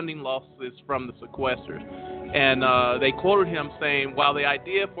 due to funding losses from the sequesters. And they quoted him saying, while the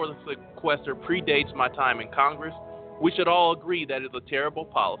idea for the sequester predates my time in Congress, we should all agree that it's a terrible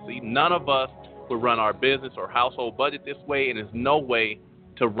policy. None of us would run our business or household budget this way, and there's no way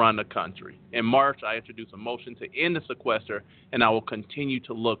to run the country. In March, I introduced a motion to end the sequester, and I will continue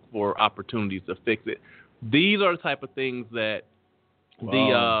to look for opportunities to fix it. These are the type of things that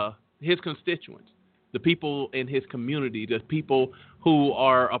his constituents, the people in his community, the people who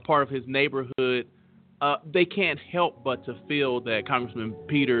are a part of his neighborhood, they can't help but to feel that Congressman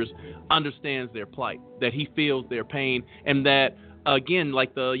Peters understands their plight, that he feels their pain, and that, again,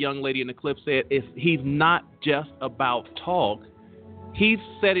 like the young lady in the clip said, he's not just about talk. He's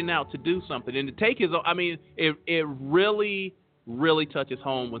setting out to do something. And to take his own, it really, really touches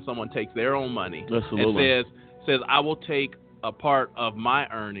home when someone takes their own money and says, I will take a part of my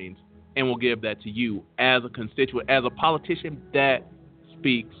earnings and will give that to you as a constituent, as a politician. That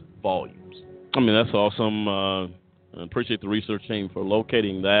speaks volumes. That's awesome. I appreciate the research team for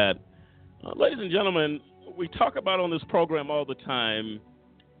locating that. Ladies and gentlemen, we talk about on this program all the time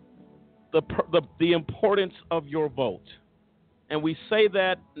the importance of your vote. And we say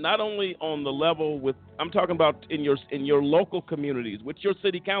that not only on the level I'm talking about in your local communities, with your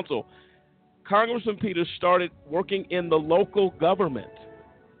city council. Congressman Peters started working in the local government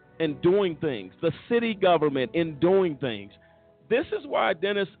and doing things, the city government in doing things. This is why,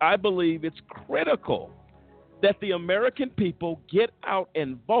 Dennis, I believe it's critical that the American people get out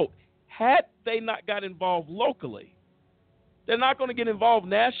and vote. Had they not got involved locally, they're not going to get involved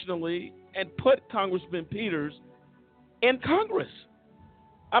nationally and put Congressman Peters in Congress.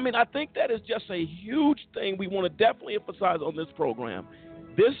 I think that is just a huge thing we want to definitely emphasize on this program.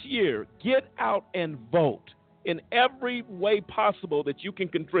 This year, get out and vote in every way possible that you can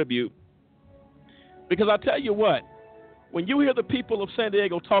contribute. Because I tell you what, when you hear the people of San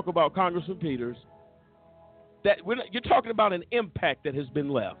Diego talk about Congressman Peters, you're talking about an impact that has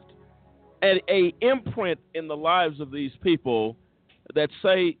been left, and a imprint in the lives of these people that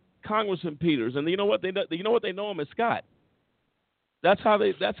say Congressman Peters. And you know what they know him as Scott. That's how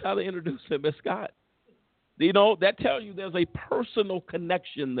they introduce him as Scott. That tells you there's a personal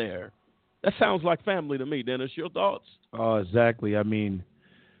connection there. That sounds like family to me, Dennis. Your thoughts? Oh, exactly.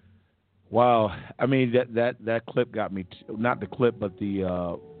 Wow. That clip got me. Not the clip, but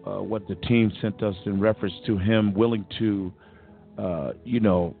the what the team sent us in reference to him willing to,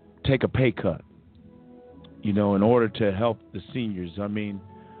 take a pay cut, in order to help the seniors.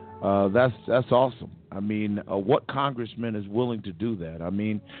 That's awesome. What congressman is willing to do that?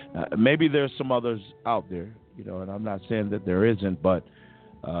 Maybe there's some others out there, and I'm not saying that there isn't, but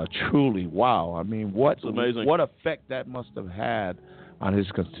truly, wow. I mean, what effect that must have had on his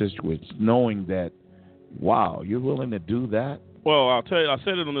constituents, knowing that, wow, you're willing to do that? Well, I'll tell you, I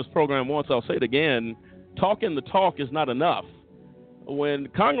said it on this program once, I'll say it again. Talking the talk is not enough. When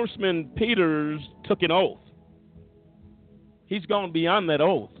Congressman Peters took an oath, he's gone beyond that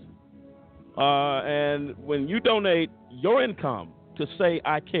oath. And when you donate your income to say,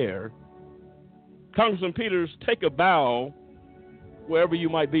 I care, Congressman Peters, take a bow wherever you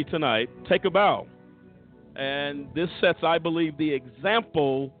might be tonight. Take a bow. And this sets, I believe, the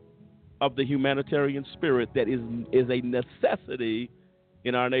example of the humanitarian spirit that is a necessity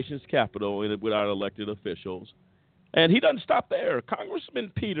in our nation's capital and with our elected officials. And he doesn't stop there.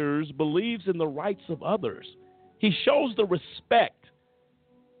 Congressman Peters believes in the rights of others. He shows the respect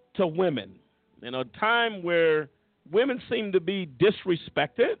to women. In a time where women seem to be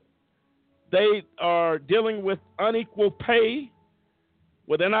disrespected, they are dealing with unequal pay,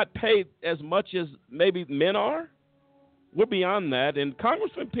 where they're not paid as much as maybe men are. We're beyond that. And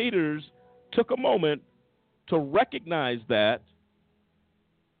Congressman Peters took a moment to recognize that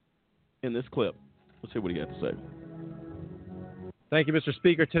in this clip. Let's hear what he had to say. Thank you, Mr.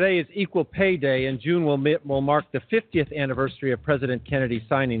 Speaker. Today is Equal Pay Day, and June will mark the 50th anniversary of President Kennedy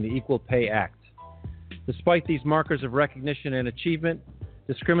signing the Equal Pay Act. Despite these markers of recognition and achievement,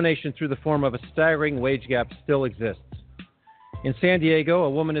 discrimination through the form of a staggering wage gap still exists. In San Diego, a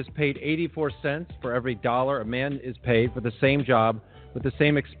woman is paid 84 cents for every dollar a man is paid for the same job with the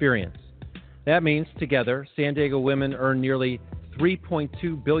same experience. That means, together, San Diego women earn nearly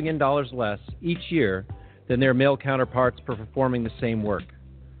 $3.2 billion less each year than their male counterparts for performing the same work.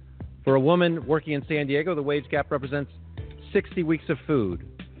 For a woman working in San Diego, the wage gap represents 60 weeks of food,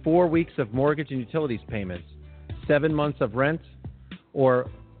 4 weeks of mortgage and utilities payments, 7 months of rent, or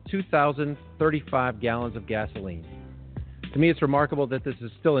 2,035 gallons of gasoline. To me, it's remarkable that this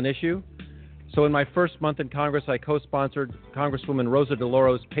is still an issue. So in my first month in Congress, I co-sponsored Congresswoman Rosa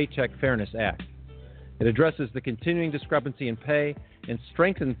DeLauro's Paycheck Fairness Act. It addresses the continuing discrepancy in pay and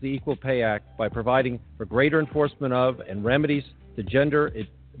strengthens the Equal Pay Act by providing for greater enforcement of and remedies to gender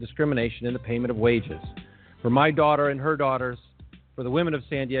discrimination in the payment of wages. For my daughter and her daughters, for the women of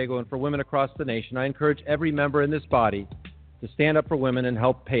San Diego, and for women across the nation, I encourage every member in this body to stand up for women and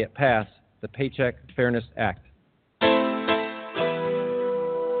help pass the Paycheck Fairness Act.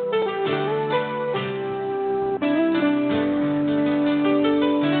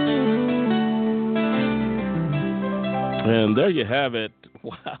 And there you have it.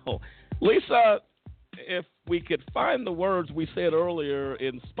 Wow. Lisa, if we could find the words we said earlier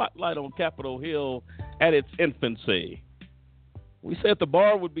in Spotlight on Capitol Hill at its infancy, we said the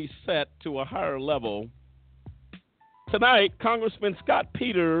bar would be set to a higher level. Tonight, Congressman Scott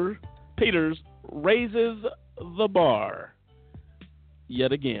Peters raises the bar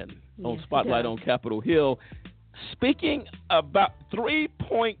yet again on Spotlight on Capitol Hill, speaking about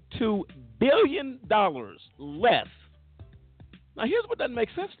 $3.2 billion less. Now, here's what doesn't make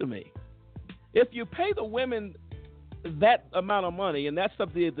sense to me. If you pay the women that amount of money, and that's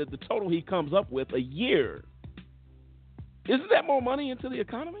the total he comes up with a year, isn't that more money into the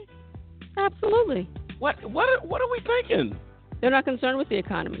economy? Absolutely. What are we thinking? They're not concerned with the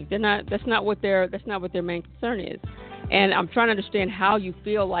economy. They're not. That's not what their main concern is. And I'm trying to understand how you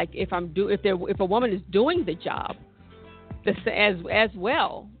feel like if a woman is doing the job as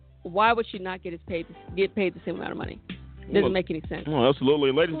well, why would she not get paid the same amount of money? Doesn't make any sense. Oh,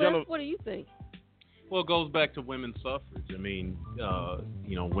 absolutely. Ladies and gentlemen. What do you think? Well, it goes back to women's suffrage. I mean,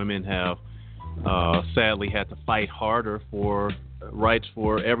 women have sadly had to fight harder for rights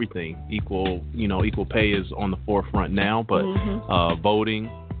for everything. Equal pay is on the forefront now, but voting,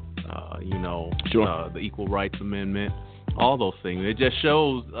 the Equal Rights Amendment, all those things. It just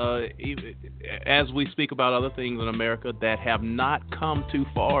shows, as we speak about other things in America that have not come too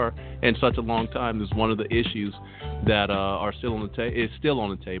far in such a long time, is one of the issues that are still on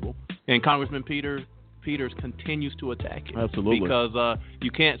the table. And Congressman Peters continues to attack it. Absolutely. Because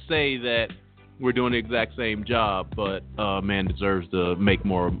you can't say that we're doing the exact same job, but a man deserves to make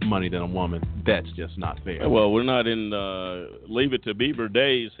more money than a woman. That's just not fair. Well, we're not in Leave It to Beaver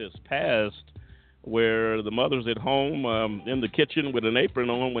days has passed, where the mother's at home in the kitchen with an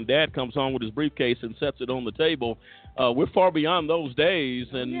apron on when dad comes home with his briefcase and sets it on the table. We're far beyond those days,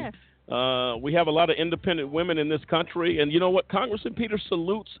 and yes. We have a lot of independent women in this country. And you know what? Congressman Peters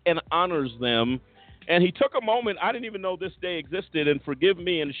salutes and honors them. And he took a moment. I didn't even know this day existed, and forgive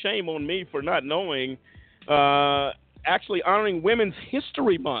me and shame on me for not knowing, actually honoring Women's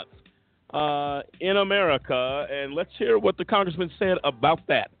History Month in America. And let's hear what the congressman said about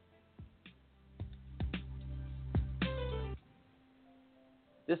that.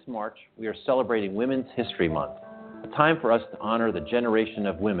 This March, we are celebrating Women's History Month, a time for us to honor the generation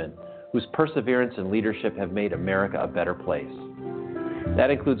of women whose perseverance and leadership have made America a better place.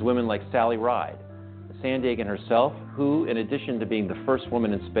 That includes women like Sally Ride, a San Diegan herself, who, in addition to being the first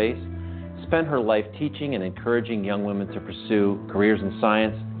woman in space, spent her life teaching and encouraging young women to pursue careers in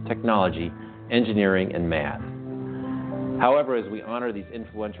science, technology, engineering, and math. However, as we honor these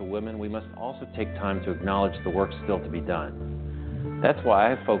influential women, we must also take time to acknowledge the work still to be done. That's why I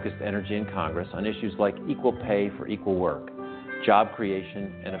have focused energy in Congress on issues like equal pay for equal work, job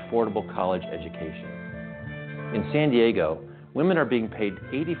creation, and affordable college education. In San Diego, women are being paid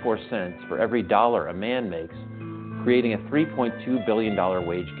 84 cents for every dollar a man makes, creating a $3.2 billion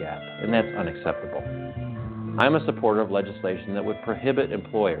wage gap, and that's unacceptable. I'm a supporter of legislation that would prohibit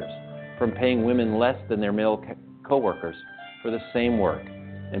employers from paying women less than their male co-workers for the same work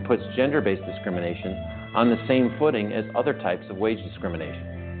and puts gender-based discrimination on the same footing as other types of wage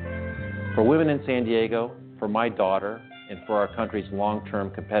discrimination. For women in San Diego, for my daughter, and for our country's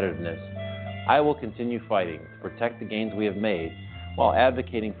long-term competitiveness, I will continue fighting to protect the gains we have made while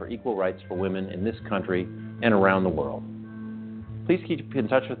advocating for equal rights for women in this country and around the world. Please keep in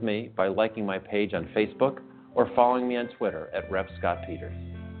touch with me by liking my page on Facebook or following me on Twitter at Rep. Scott Peters.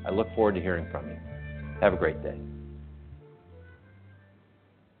 I look forward to hearing from you. Have a great day.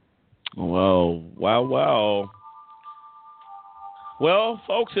 Well, wow. Well,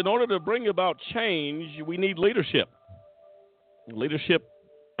 folks, in order to bring about change, we need leadership. Leadership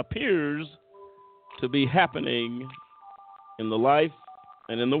appears to be happening in the life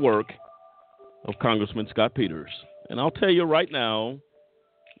and in the work of Congressman Scott Peters. And I'll tell you right now,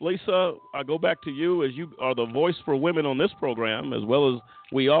 Lisa, I go back to you as you are the voice for women on this program, as well as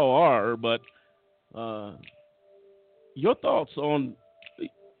we all are, but your thoughts on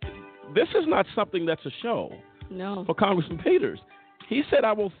this is not something that's a show for Congressman Peters. He said,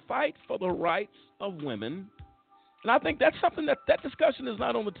 I will fight for the rights of women. And I think that's something that discussion is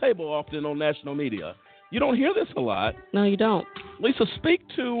not on the table often on national media. You don't hear this a lot. No, you don't. Lisa, speak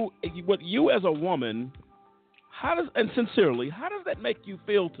to what you as a woman, and sincerely, how does that make you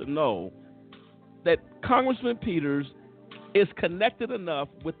feel to know that Congressman Peters is connected enough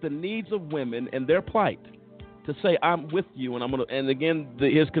with the needs of women and their plight to say, I'm with you, and again,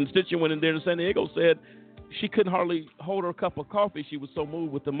 his constituent in there in San Diego said she couldn't hardly hold her cup of coffee. She was so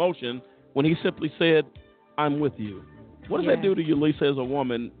moved with emotion when he simply said, I'm with you. What does that do to you, Lisa, as a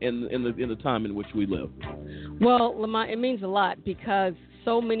woman in the time in which we live? Well, Lamont, it means a lot because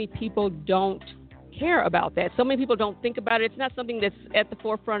so many people don't care about that. So many people don't think about it. It's not something that's at the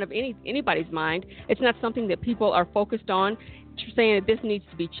forefront of anybody's mind. It's not something that people are focused on, saying that this needs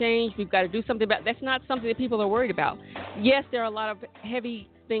to be changed. We've got to do something about it. That's not something that people are worried about. Yes, there are a lot of heavy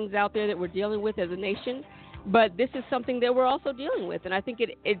things out there that we're dealing with as a nation, but this is something that we're also dealing with. And I think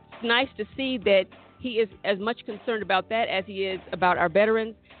it's nice to see that he is as much concerned about that as he is about our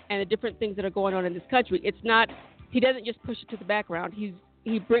veterans and the different things that are going on in this country. It's not, he doesn't just push it to the background.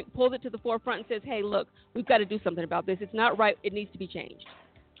 He pulls it to the forefront and says, hey, look, we've got to do something about this. It's not right. It needs to be changed.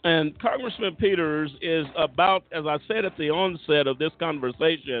 And Congressman Peters is about, as I said at the onset of this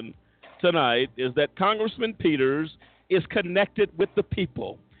conversation tonight, is that Congressman Peters is connected with the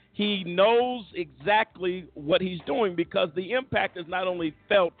people. He knows exactly what he's doing because the impact is not only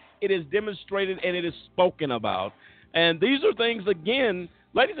felt, it is demonstrated and it is spoken about. And these are things, again,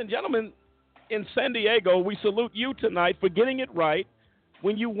 ladies and gentlemen, in San Diego, we salute you tonight for getting it right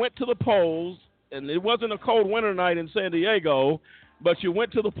when you went to the polls, and it wasn't a cold winter night in San Diego, but you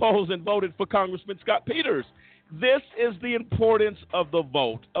went to the polls and voted for Congressman Scott Peters. This is the importance of the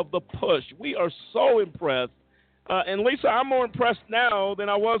vote, of the push. We are so impressed. And Lisa, I'm more impressed now than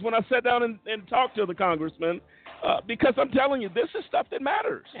I was when I sat down and talked to the congressman because I'm telling you, this is stuff that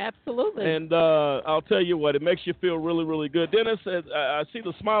matters. Absolutely. And I'll tell you what, it makes you feel really, really good. Dennis, I see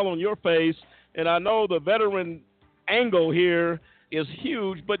the smile on your face, and I know the veteran angle here is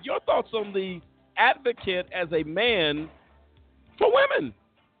huge, but your thoughts on the advocate as a man for women?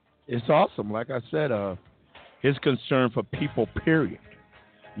 It's awesome. Like I said, his concern for people, period.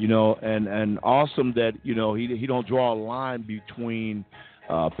 You know, and awesome that, you know, he don't draw a line between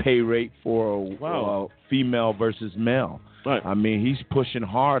pay rate for female versus male. Right. I mean, he's pushing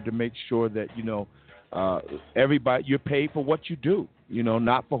hard to make sure that, you know, everybody, you're paid for what you do, you know,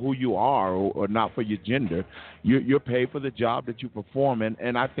 not for who you are or not for your gender. You're paid for the job that you perform,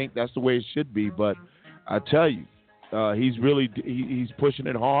 and I think that's the way it should be. But I tell you, he's pushing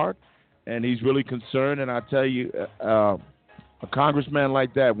it hard, and he's really concerned. And I tell you, a congressman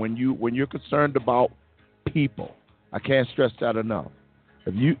like that, when you're concerned about people, I can't stress that enough.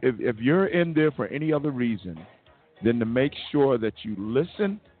 If you're in there for any other reason than to make sure that you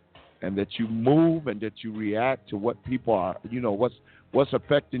listen and that you move and that you react to what people are, what's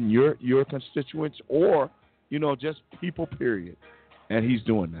affecting your constituents or, just people, period. And he's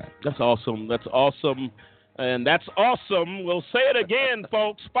doing that. That's awesome. That's awesome. And that's awesome. We'll say it again,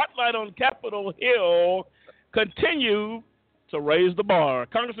 folks. Spotlight on Capitol Hill. Continue to raise the bar.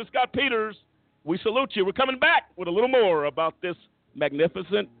 Congressman Scott Peters, we salute you. We're coming back with a little more about this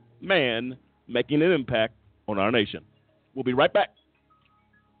magnificent man making an impact on our nation. We'll be right back.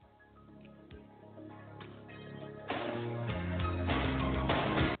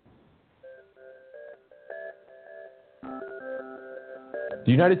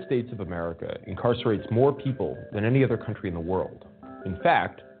 The United States of America incarcerates more people than any other country in the world. In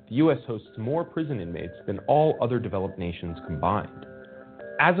fact, the U.S. hosts more prison inmates than all other developed nations combined.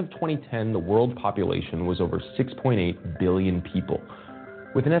 As of 2010, the world population was over 6.8 billion people,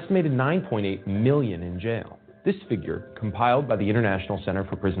 with an estimated 9.8 million in jail. This figure, compiled by the International Center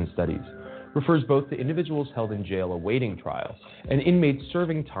for Prison Studies, refers both to individuals held in jail awaiting trial and inmates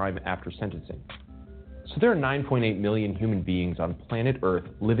serving time after sentencing. So there are 9.8 million human beings on planet Earth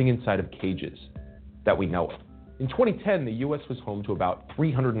living inside of cages that we know of. In 2010, the U.S. was home to about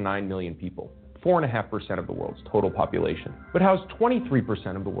 309 million people, 4.5% of the world's total population, but housed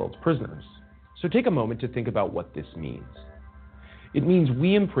 23% of the world's prisoners. So take a moment to think about what this means. It means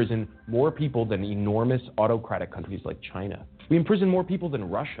we imprison more people than enormous autocratic countries like China. We imprison more people than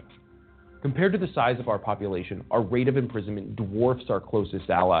Russia. Compared to the size of our population, our rate of imprisonment dwarfs our closest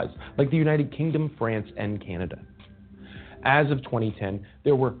allies, like the United Kingdom, France, and Canada. As of 2010,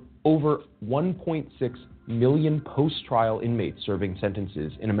 there were over 1.6 million post-trial inmates serving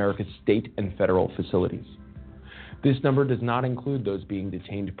sentences in America's state and federal facilities. This number does not include those being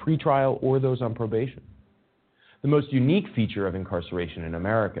detained pre-trial or those on probation. The most unique feature of incarceration in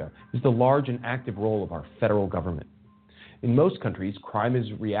America is the large and active role of our federal government. In most countries, crime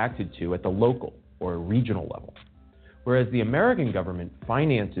is reacted to at the local or regional level, whereas the American government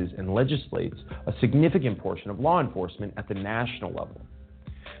finances and legislates a significant portion of law enforcement at the national level.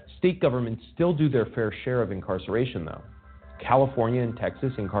 State governments still do their fair share of incarceration, though. California and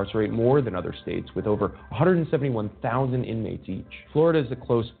Texas incarcerate more than other states with over 171,000 inmates each. Florida is a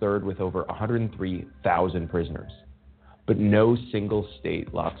close third with over 103,000 prisoners. But no single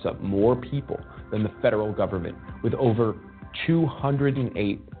state locks up more people than the federal government with over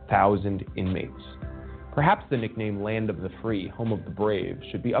 208,000 inmates. Perhaps the nickname Land of the Free, Home of the Brave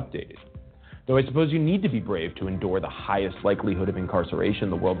should be updated. Though I suppose you need to be brave to endure the highest likelihood of incarceration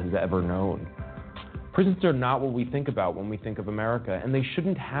the world has ever known. Prisons are not what we think about when we think of America, and they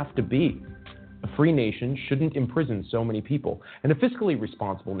shouldn't have to be. A free nation shouldn't imprison so many people, and a fiscally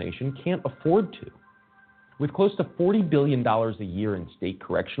responsible nation can't afford to. With close to $40 billion a year in state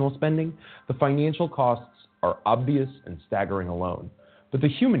correctional spending, the financial costs are obvious and staggering alone, but the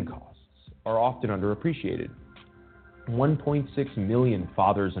human costs are often underappreciated. 1.6 million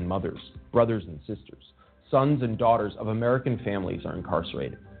fathers and mothers, brothers and sisters, sons and daughters of American families are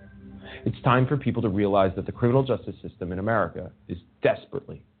incarcerated. It's time for people to realize that the criminal justice system in America is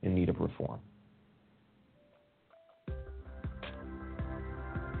desperately in need of reform.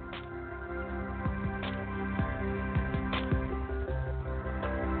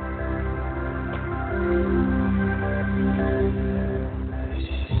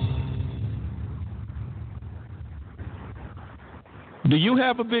 Do you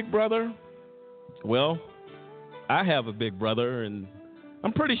have a big brother? Well, I have a big brother, and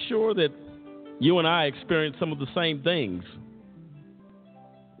I'm pretty sure that you and I experience some of the same things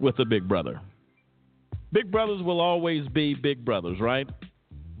with a big brother. Big brothers will always be big brothers, right?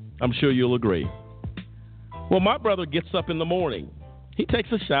 I'm sure you'll agree. Well, my brother gets up in the morning. He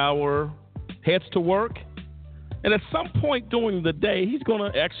takes a shower, heads to work, and at some point during the day, he's going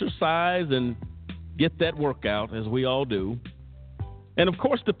to exercise and get that workout, as we all do. And, of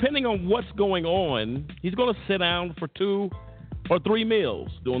course, depending on what's going on, he's going to sit down for 2 or 3 meals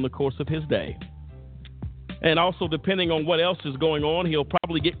during the course of his day. And also, depending on what else is going on, he'll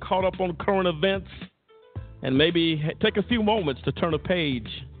probably get caught up on current events and maybe take a few moments to turn a page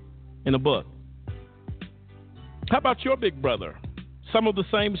in a book. How about your big brother? Some of the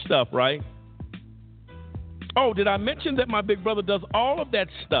same stuff, right? Oh, did I mention that my big brother does all of that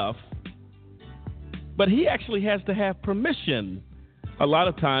stuff, but he actually has to have permission a lot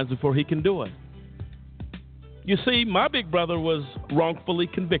of times before he can do it? You see, my big brother was wrongfully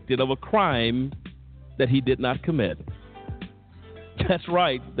convicted of a crime that he did not commit. That's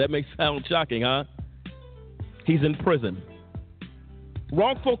right. That may sound shocking, huh? He's in prison.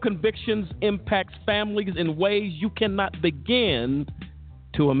 Wrongful convictions impacts families in ways you cannot begin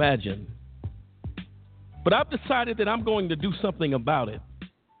to imagine. But I've decided that I'm going to do something about it.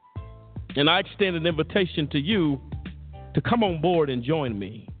 And I extend an invitation to you to come on board and join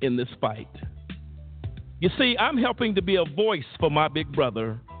me in this fight. You see, I'm helping to be a voice for my big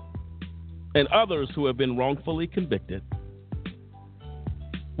brother and others who have been wrongfully convicted.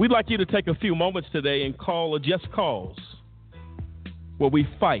 We'd like you to take a few moments today and call a Just Cause, where we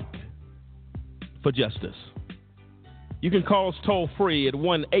fight for justice. You can call us toll free at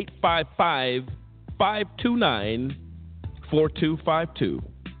 1-855-529-4252.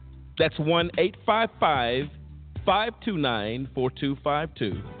 That's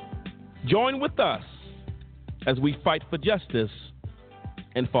 1-855-529-4252. Join with us as we fight for justice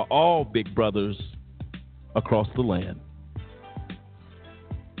and for all big brothers across the land.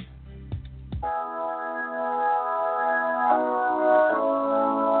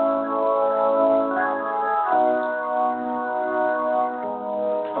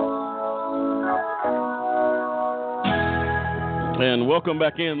 And welcome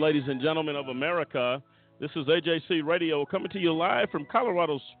back in, ladies and gentlemen of America. This is AJC Radio coming to you live from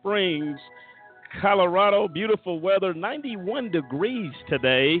Colorado Springs, Colorado. Beautiful weather, 91 degrees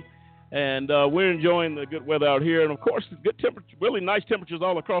today, and we're enjoying the good weather out here. And, of course, good temperature, really nice temperatures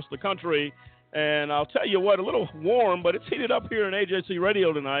all across the country. And I'll tell you what, a little warm, but it's heated up here in AJC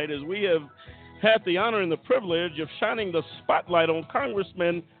Radio tonight as we have had the honor and the privilege of shining the spotlight on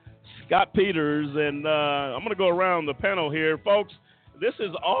Congressman Scott Peters, and I'm going to go around the panel here. Folks, this is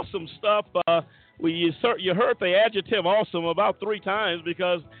awesome stuff. You heard the adjective awesome about 3 times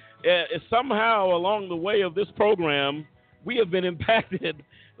because somehow along the way of this program, we have been impacted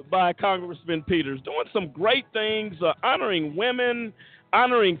by Congressman Peters, doing some great things, honoring women,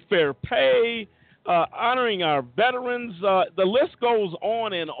 honoring fair pay, honoring our veterans. The list goes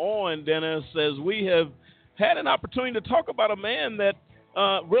on and on, Dennis, as we have had an opportunity to talk about a man that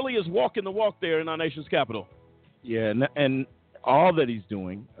really is walking the walk there in our nation's capital. Yeah, and all that he's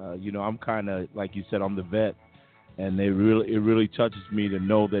doing, I'm kind of, like you said, I'm the vet, and it really touches me to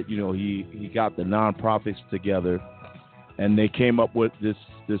know that, he got the nonprofits together, and they came up with this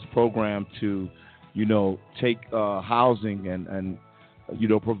program to, take housing and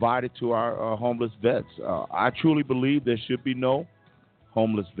provide it to our homeless vets. I truly believe there should be no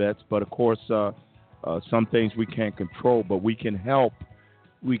homeless vets, but of course, some things we can't control, but we can help.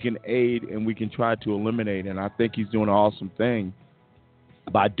 We can aid, and we can try to eliminate. And I think he's doing an awesome thing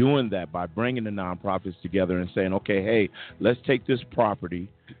by doing that, by bringing the nonprofits together and saying, okay, hey, let's take this property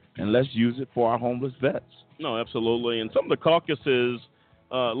and let's use it for our homeless vets. No, absolutely. And some of the caucuses,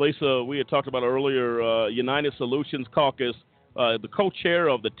 Lisa, we had talked about earlier, United Solutions Caucus, the co-chair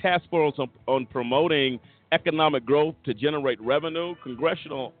of the Task Force on Promoting Economic Growth to Generate Revenue,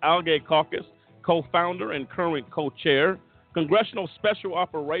 Congressional Algae Caucus, co-founder and current co-chair, Congressional Special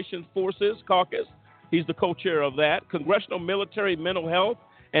Operations Forces Caucus, he's the co-chair of that, Congressional Military Mental Health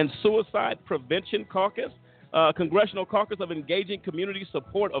and Suicide Prevention Caucus, Congressional Caucus of Engaging Community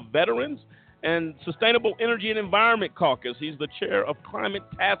Support of Veterans, and Sustainable Energy and Environment Caucus. He's the chair of Climate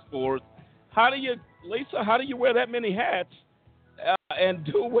Task Force. Lisa, how do you wear that many hats and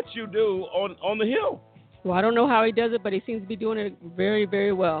do what you do on the Hill? Well, I don't know how he does it, but he seems to be doing it very,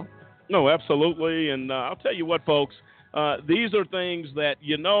 very well. No, absolutely. And I'll tell you what, folks, these are things that,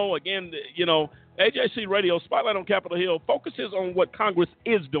 AJC Radio, Spotlight on Capitol Hill, focuses on what Congress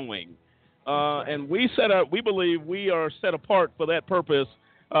is doing. And we believe we are set apart for that purpose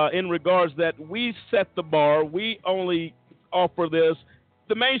in regards that we set the bar. We only offer this.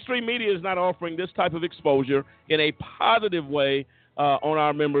 The mainstream media is not offering this type of exposure in a positive way on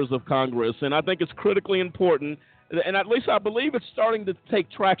our members of Congress. And I think it's critically important. And at least I believe it's starting to take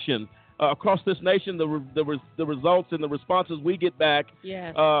traction across this nation, the results and the responses we get back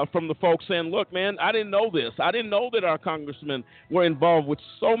from the folks saying, look, man, I didn't know this. I didn't know that our congressmen were involved with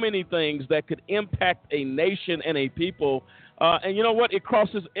so many things that could impact a nation and a people. And you know what? It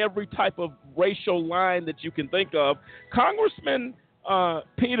crosses every type of racial line that you can think of. Congressman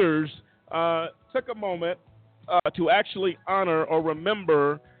Peters took a moment to actually honor or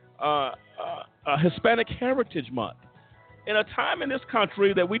remember Hispanic Heritage Month. In a time in this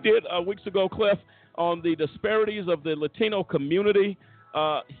country that we did weeks ago, Cliff, on the disparities of the Latino community,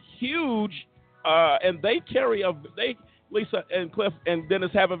 huge, and they Lisa and Cliff and Dennis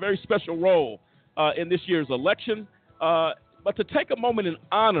have a very special role in this year's election. But to take a moment and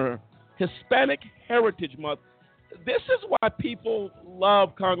honor Hispanic Heritage Month, this is why people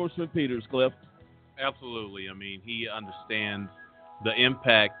love Congressman Peters, Cliff. Absolutely. I mean, he understands the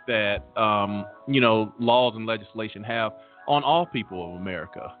impact that, laws and legislation have on all people of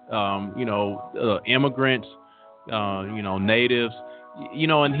America, immigrants, natives,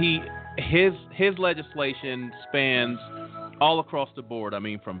 and his legislation spans all across the board. I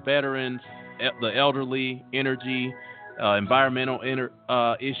mean, from veterans, the elderly, energy, environmental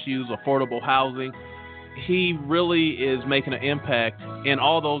issues, affordable housing. He really is making an impact in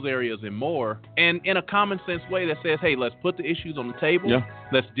all those areas and more, and in a common sense way that says, hey, let's put the issues on the table,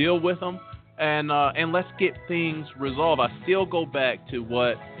 let's deal with them, and let's get things resolved. I still go back to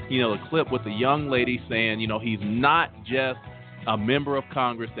what, the clip with the young lady saying, he's not just a member of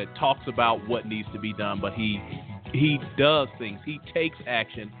Congress that talks about what needs to be done, but he does things. He takes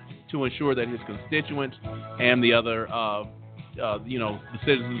action to ensure that his constituents and the other the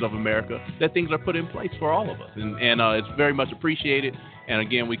citizens of America, that things are put in place for all of us. And it's very much appreciated. And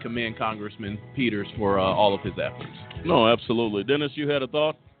again, we commend Congressman Peters for all of his efforts. No, absolutely. Dennis, you had a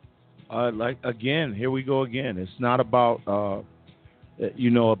thought? Again, here we go again. It's not about,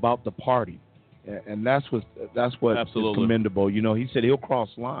 about the party. And that's what absolutely is commendable. He said he'll cross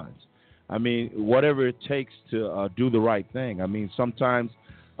lines. I mean, whatever it takes to do the right thing. I mean, sometimes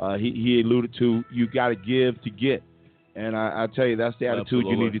he alluded to you got to give to get. And I tell you, that's the attitude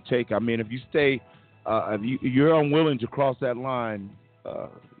you need to take. I mean, if you stay, if you're unwilling to cross that line,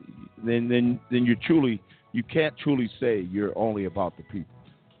 then you can't truly say you're only about the people.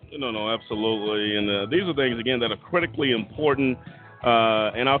 No, absolutely. And these are things, again, that are critically important.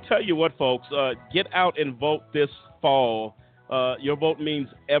 And I'll tell you what, folks, get out and vote this fall. Your vote means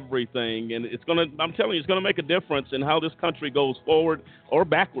everything, and I'm telling you, it's going to make a difference in how this country goes forward or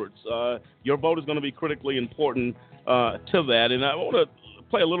backwards. Your vote is going to be critically important to that. And I want to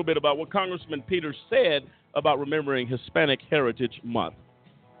play a little bit about what Congressman Peters said about remembering Hispanic Heritage Month.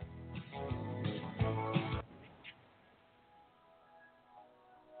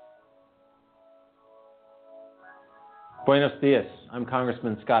 Buenos dias. I'm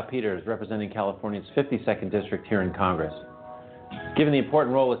Congressman Scott Peters, representing California's 52nd District here in Congress. Given the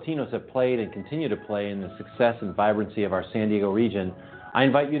important role Latinos have played and continue to play in the success and vibrancy of our San Diego region, I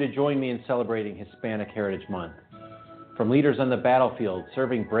invite you to join me in celebrating Hispanic Heritage Month. From leaders on the battlefield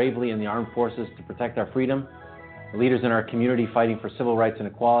serving bravely in the armed forces to protect our freedom, the leaders in our community fighting for civil rights and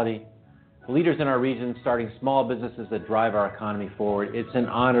equality, the leaders in our region starting small businesses that drive our economy forward, it's an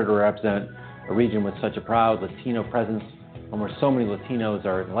honor to represent a region with such a proud Latino presence and where so many Latinos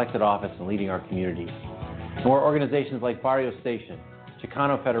are in elected office and leading our communities. And where organizations like Barrio Station,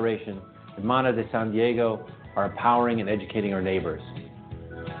 Chicano Federation, and Mana de San Diego are empowering and educating our neighbors.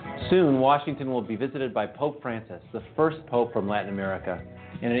 Soon, Washington will be visited by Pope Francis, the first pope from Latin America,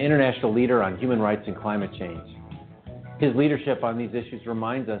 and an international leader on human rights and climate change. His leadership on these issues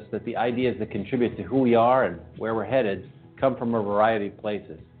reminds us that the ideas that contribute to who we are and where we're headed come from a variety of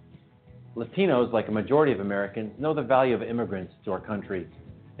places. Latinos, like a majority of Americans, know the value of immigrants to our country,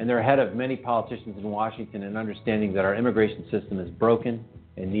 and they're ahead of many politicians in Washington in understanding that our immigration system is broken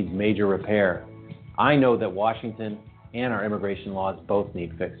and needs major repair. I know that Washington and our immigration laws both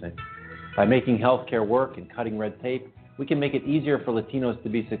need fixing. By making healthcare work and cutting red tape, we can make it easier for Latinos to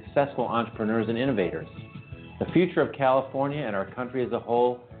be successful entrepreneurs and innovators. The future of California and our country as a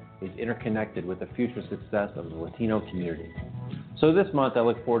whole is interconnected with the future success of the Latino community. So this month, I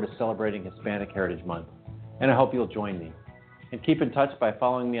look forward to celebrating Hispanic Heritage Month, and I hope you'll join me. And keep in touch by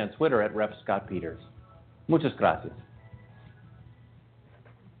following me on Twitter at Rep. Scott Peters. Muchas gracias.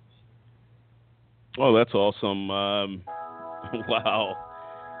 Oh, that's awesome. Wow.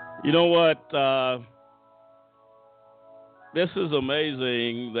 You know what? This is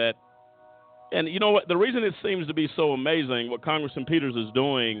amazing that, and you know what? The reason it seems to be so amazing, what Congressman Peters is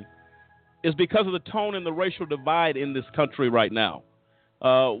doing, is because of the tone and the racial divide in this country right now.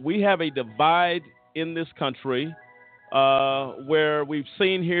 We have a divide in this country where we've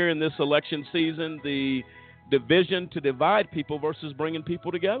seen here in this election season the division to divide people versus bringing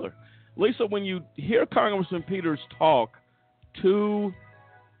people together. Lisa, when you hear Congressman Peters talk to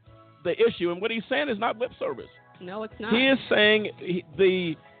the issue, and what he's saying is not lip service. No, it's not. He is saying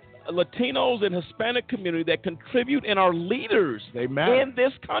the Latinos and Hispanic community that contribute and are leaders in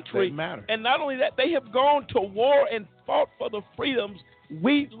this country. They matter. And not only that, they have gone to war and fought for the freedoms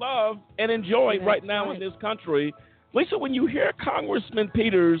we love and enjoy right now in this country. Lisa, when you hear Congressman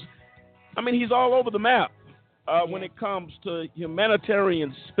Peters, I mean, he's all over the map when it comes to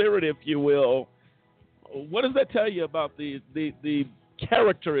humanitarian spirit, if you will. What does that tell you about the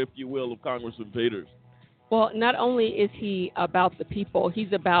character, if you will, of Congressman Peters? Well, not only is he about the people,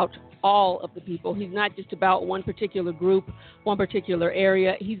 he's about all of the people. He's not just about one particular group, one particular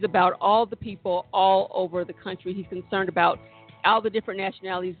area. He's about all the people all over the country. He's concerned about all the different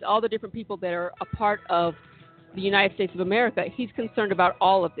nationalities, all the different people that are a part of the United States of America. He's concerned about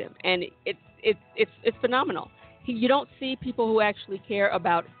all of them, and it's phenomenal. you don't see people who actually care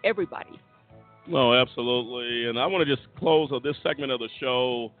about everybody. No, absolutely. And I want to just close on this segment of the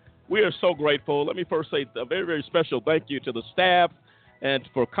show. We are so grateful. Let me first say a very, very special thank you to the staff and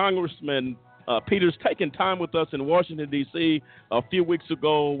for Congressman Peters taking time with us in Washington, D.C. a few weeks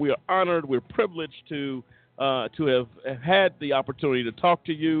ago. We are honored. We're privileged to have had the opportunity to talk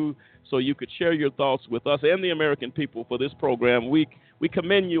to you so you could share your thoughts with us and the American people for this program. We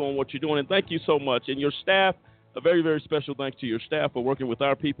commend you on what you're doing, and thank you so much. And your staff, a very, very special thanks to your staff for working with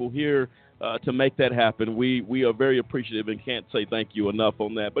our people here to make that happen. We are very appreciative and can't say thank you enough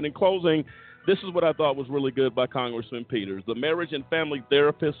on that. But in closing, this is what I thought was really good by Congressman Peters. The Marriage and Family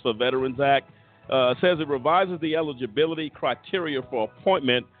Therapists for Veterans Act says it revises the eligibility criteria for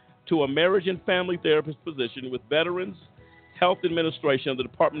appointment to a marriage and family therapist position with Veterans Health Administration of the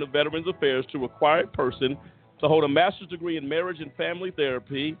Department of Veterans Affairs to require a person to hold a master's degree in marriage and family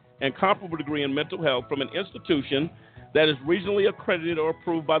therapy and comparable degree in mental health from an institution that is regionally accredited or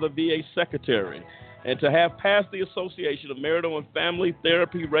approved by the VA Secretary, and to have passed the Association of Marital and Family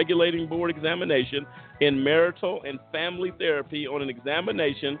Therapy Regulating Board examination in marital and family therapy on an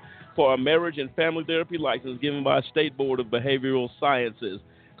examination for a marriage and family therapy license given by a state board of behavioral sciences.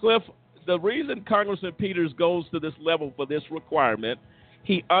 Cliff, the reason Congressman Peters goes to this level for this requirement,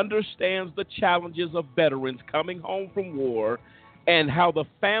 he understands the challenges of veterans coming home from war and how the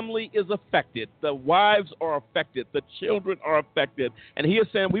family is affected. The wives are affected. The children are affected. And he is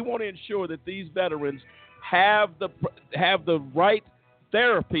saying we want to ensure that these veterans have the right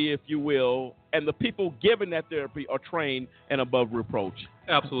therapy, if you will, and the people giving that therapy are trained and above reproach.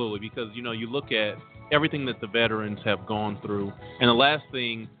 Absolutely, because, you look at everything that the veterans have gone through, and the last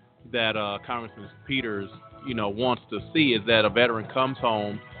thing that Congressman Peters, wants to see is that a veteran comes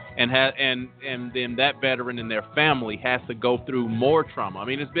home and then that veteran and their family has to go through more trauma. I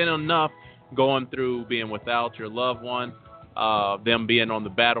mean, it's been enough going through being without your loved one, them being on the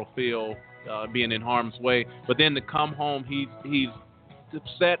battlefield, being in harm's way, but then to come home, he's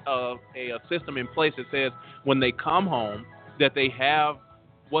set a system in place that says when they come home that they have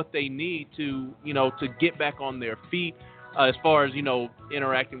what they need to get back on their feet. As far as,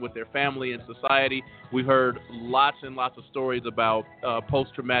 interacting with their family and society, we've heard lots and lots of stories about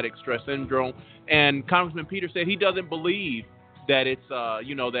post-traumatic stress syndrome. And Congressman Peters said he doesn't believe that it's,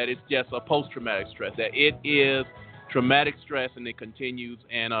 that it's just a post-traumatic stress, that it is traumatic stress and it continues.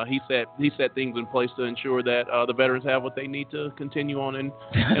 And he set things in place to ensure that the veterans have what they need to continue on in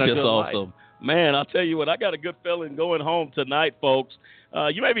a good life. Awesome. Man, I'll tell you what, I got a good feeling going home tonight, folks.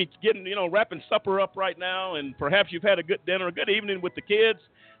 You may be getting, wrapping supper up right now, and perhaps you've had a good dinner, a good evening with the kids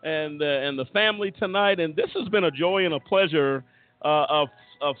and the family tonight. And this has been a joy and a pleasure of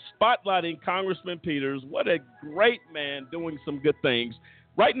spotlighting Congressman Peters. What a great man doing some good things.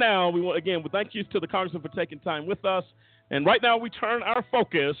 Right now, we thank you to the Congressman for taking time with us. And right now, we turn our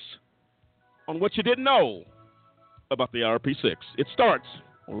focus on what you didn't know about the RP6. It starts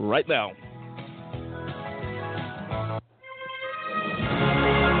right now.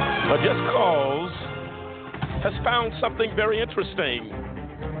 Just Cause has found something very interesting.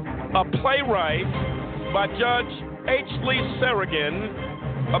 A playwright by Judge H. Lee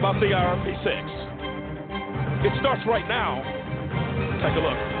Sarragan about the RP6. It starts right now. Take a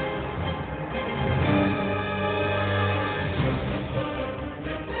look.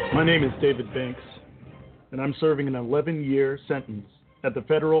 My name is David Banks, and I'm serving an 11-year sentence at the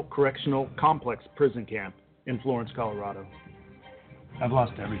Federal Correctional Complex Prison Camp in Florence, Colorado. I've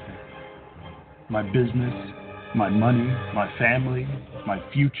lost everything. My business, my money, my family, my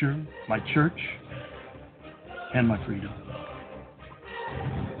future, my church, and my freedom.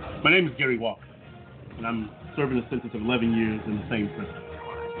 My name is Gary Walker, and I'm serving a sentence of 11 years in the same prison.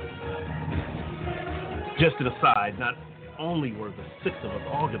 Just an aside, not only were the 6 of us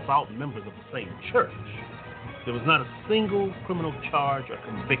all devout members of the same church, there was not a single criminal charge or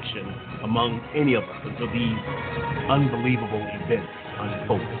conviction among any of us until these unbelievable events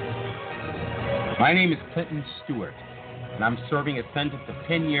unfolded. My name is Clinton Stewart, and I'm serving a sentence of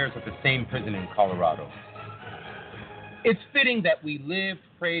 10 years at the same prison in Colorado. It's fitting that we lived,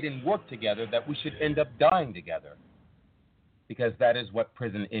 prayed, and worked together that we should end up dying together, because that is what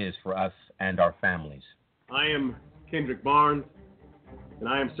prison is for us and our families. I am Kendrick Barnes, and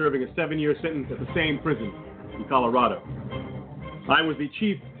I am serving a 7-year sentence at the same prison in Colorado. I was the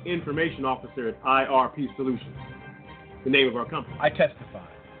Chief Information Officer at IRP Solutions, the name of our company. I testify.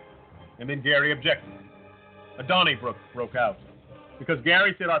 And then Gary objected. A Donnybrook broke out because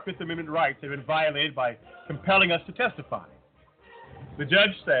Gary said our Fifth Amendment rights had been violated by compelling us to testify. The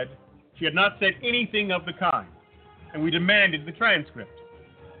judge said she had not said anything of the kind, and we demanded the transcript.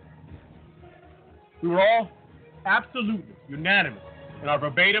 We were all absolutely unanimous in our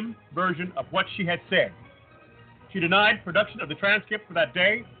verbatim version of what she had said. She denied production of the transcript for that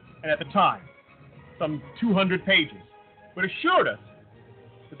day and at the time, some 200 pages, but assured us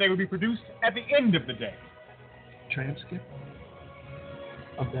that they would be produced at the end of the day. Transcript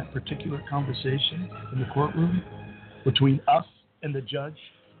of that particular conversation in the courtroom between us and the judge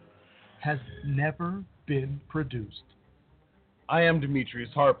has never been produced. I am Demetrius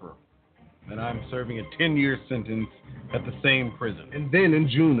Harper, and I'm serving a 10-year sentence at the same prison. And then in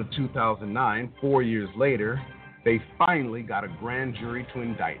June of 2009, 4 years later, they finally got a grand jury to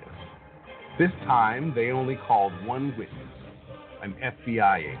indict us. This time, they only called one witness, an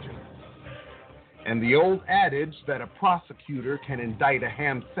FBI agent. And the old adage that a prosecutor can indict a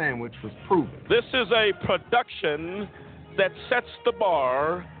ham sandwich was proven. This is a production that sets the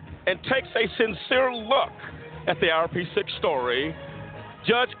bar and takes a sincere look at the RP6 story.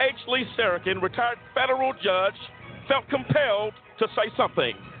 Judge H. Lee Sarakin, retired federal judge, felt compelled to say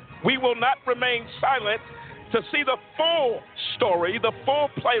something. We will not remain silent to see the full story, the full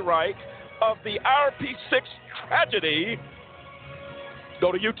playwright of the RP6 tragedy.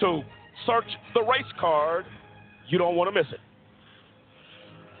 Go to YouTube, search The Race Card. You don't want to miss it.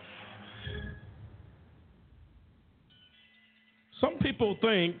 Some people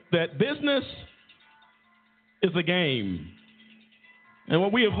think that business is a game. And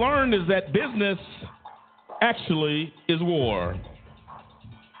what we have learned is that business actually is war.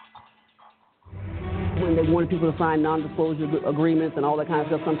 When they wanted people to sign non-disclosure agreements and all that kind of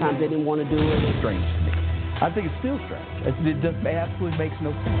stuff, sometimes they didn't want to do it. It's strange to me. I think it's still strange. It just absolutely makes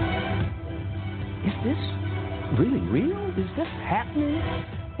no sense. Is this really real? Is this happening?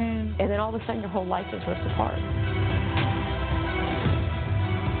 And then all of a sudden your whole life is ripped apart.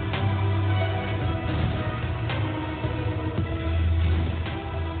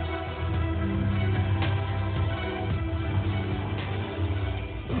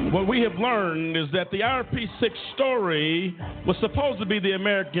 What we have learned is that the RP6 story was supposed to be the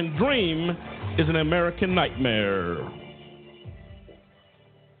American dream is an American nightmare.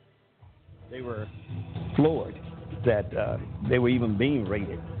 They were floored that they were even being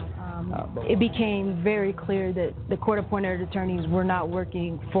raided. It became very clear that the court-appointed attorneys were not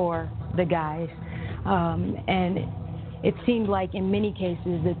working for the guys. And it seemed like in many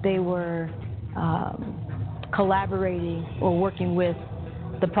cases that they were collaborating or working with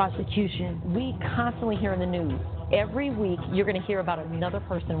the prosecution. We constantly hear in the news, every week you're going to hear about another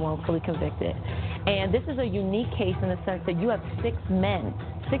person wrongfully convicted. And this is a unique case in the sense that you have six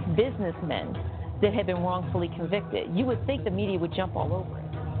businessmen that have been wrongfully convicted. You would think the media would jump all over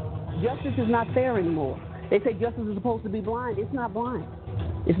it. Justice is not fair anymore. They say justice is supposed to be blind. It's not blind.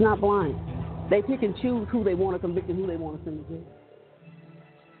 It's not blind. They pick and choose who they want to convict and who they want to send to jail.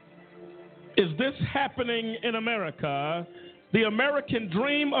 Is this happening in America? The American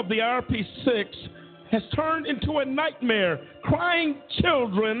dream of the RP6 has turned into a nightmare. Crying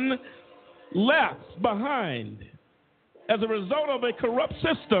children left behind as a result of a corrupt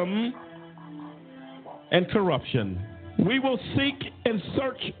system and corruption. We will seek and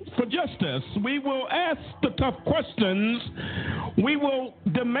search for justice. We will ask the tough questions. We will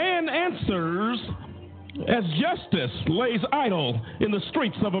demand answers as justice lays idle in the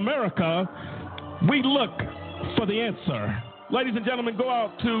streets of America. We look for the answer. Ladies and gentlemen, go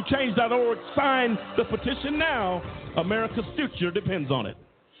out to change.org, sign the petition now. America's future depends on it.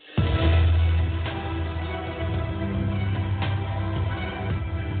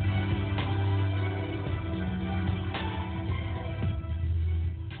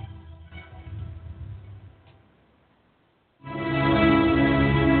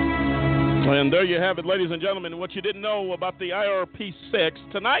 And there you have it, ladies and gentlemen, what you didn't know about the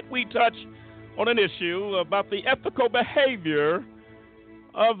IRP6. Tonight we touch on an issue about the ethical behavior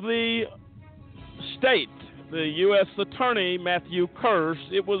of the state, the U.S. Attorney Matthew Kirsch.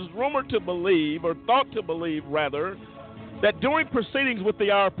 It was rumored to believe, or thought to believe rather, that during proceedings with the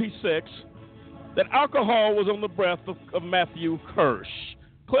IRP6, that alcohol was on the breath of Matthew Kirsch.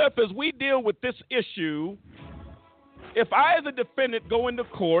 Cliff, as we deal with this issue, if I as a defendant go into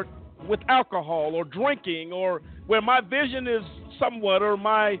court with alcohol or drinking, or where my vision is somewhat, or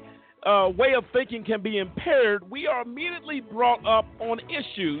my way of thinking can be impaired, we are immediately brought up on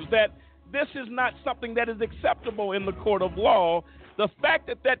issues that this is not something that is acceptable in the court of law. The fact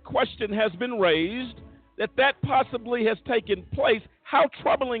that that question has been raised, that possibly has taken place, how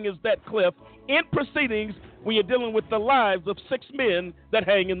troubling is that, Cliff, in proceedings when you're dealing with the lives of 6 men that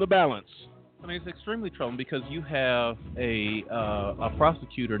hang in the balance? I mean, it's extremely troubling because you have a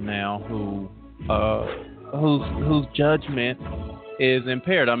prosecutor now whose judgment is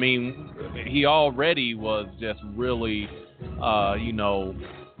impaired. I mean, he already was just really,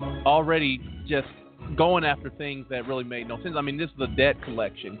 already just going after things that really made no sense. I mean, this is a debt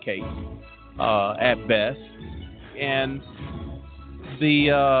collection case at best, and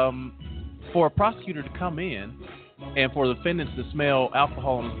for a prosecutor to come in and for the defendants to smell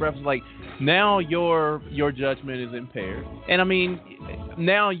alcohol on his breath, is like, now your judgment is impaired, and I mean,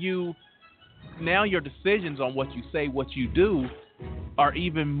 now your decisions on what you say, what you do, are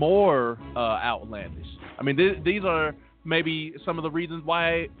even more outlandish. I mean, these are maybe some of the reasons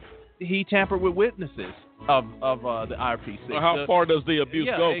why he tampered with witnesses of the IRPC. Well, how far does the abuse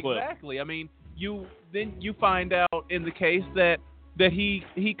go, Cliff? Exactly. I mean, you find out in the case that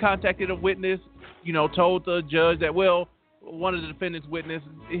he contacted a witness, told the judge that, well, one of the defendant's witnesses,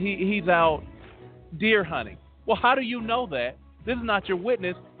 he's out deer hunting. Well, how do you know that? This is not your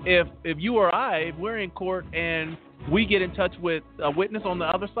witness. If you or I, if we're in court and we get in touch with a witness on the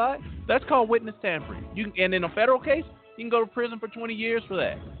other side, that's called witness tampering. And in a federal case, you can go to prison for 20 years for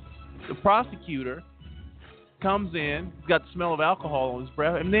that. The prosecutor comes in, he's got the smell of alcohol on his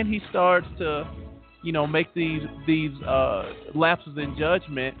breath, and then he starts to, make these lapses in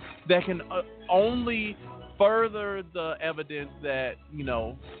judgment that can only further the evidence that,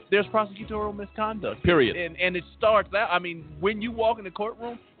 there's prosecutorial misconduct. Period. And it starts out, I mean, when you walk in the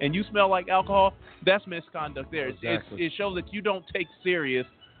courtroom and you smell like alcohol, that's misconduct there. Exactly. It shows that you don't take serious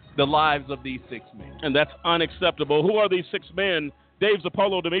the lives of these 6 men. And that's unacceptable. Who are these 6 men? Dave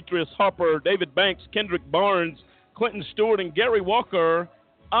Zappolo, Demetrius Harper, David Banks, Kendrick Barnes, Clinton Stewart, and Gary Walker.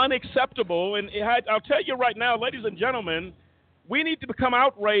 Unacceptable. And I'll tell you right now, ladies and gentlemen, we need to become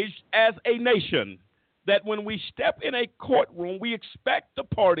outraged as a nation that when we step in a courtroom, we expect the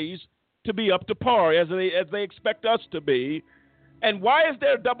parties to be up to par as they expect us to be. And why is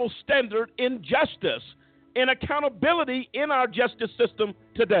there a double standard in justice, in accountability in our justice system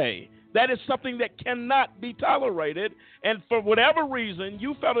today? That is something that cannot be tolerated. And for whatever reason,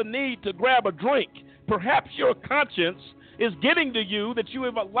 you felt a need to grab a drink. Perhaps your conscience is getting to you that you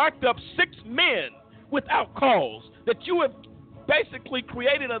have locked up 6 men without cause, that you have basically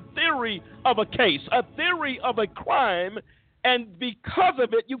created a theory of a case, a theory of a crime, and because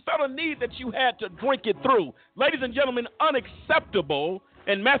of it, you felt a need that you had to drink it through. Ladies and gentlemen, unacceptable,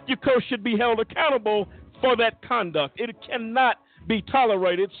 and Matthew Kerr should be held accountable for that conduct. It cannot be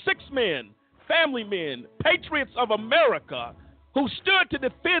tolerated. 6 men, family men, patriots of America, who stood to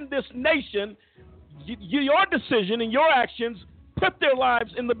defend this nation. Your decision and your actions put their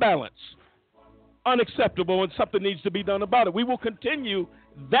lives in the balance. Unacceptable, and something needs to be done about it. We will continue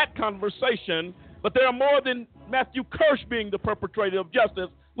that conversation, but there are more than Matthew Kirsch being the perpetrator of justice.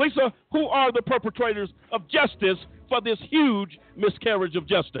 Lisa, who are the perpetrators of justice for this huge miscarriage of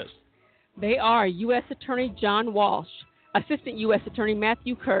justice? They are U.S. Attorney John Walsh, Assistant U.S. Attorney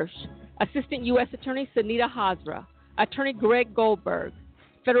Matthew Kirsch, Assistant U.S. Attorney Sunita Hazra, Attorney Greg Goldberg,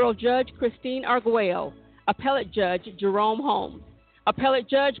 Federal Judge Christine Arguello, Appellate Judge Jerome Holmes, Appellate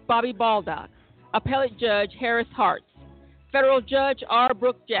Judge Bobby Baldock, Appellate Judge Harris Hartz, Federal Judge R.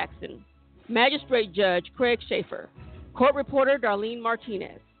 Brooke Jackson, Magistrate Judge Craig Schaefer, Court Reporter Darlene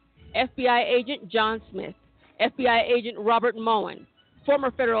Martinez, FBI Agent John Smith, FBI Agent Robert Moen,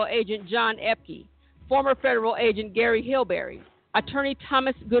 former Federal Agent John Epke, former Federal Agent Gary Hilberry, Attorney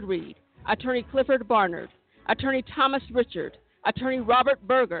Thomas Goodread, Attorney Clifford Barnard, Attorney Thomas Richard, Attorney Robert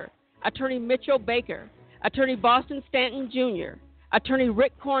Berger, Attorney Mitchell Baker, Attorney Boston Stanton Jr., Attorney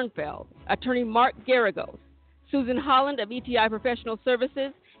Rick Kornfeld, Attorney Mark Garagos, Susan Holland of ETI Professional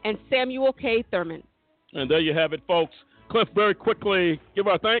Services, and Samuel K. Thurman. And there you have it, folks. Cliff, very quickly, give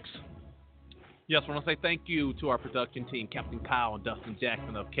our thanks. Yes, I want to say thank you to our production team, Captain Kyle and Dustin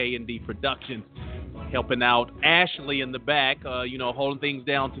Jackson of K&D Productions, helping out Ashley in the back, holding things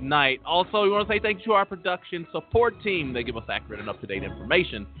down tonight. Also, we want to say thank you to our production support team. They give us accurate and up-to-date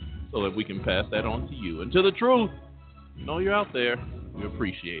information so that we can pass that on to you. And to the truth, you're out there. We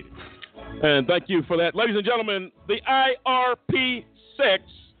appreciate it. And thank you for that. Ladies and gentlemen, the IRP6,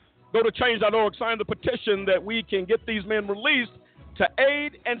 go to change.org, sign the petition that we can get these men released to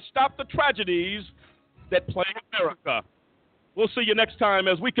aid and stop the tragedies that plague America. We'll see you next time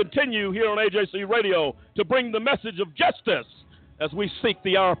as we continue here on AJC Radio to bring the message of justice as we seek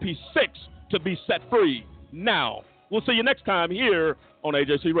the IRP6 to be set free now. We'll see you next time here on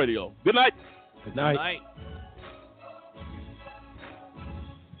AJC Radio. Good night. Good night. Good night.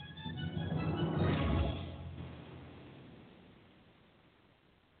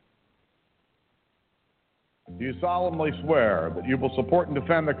 Do you solemnly swear that you will support and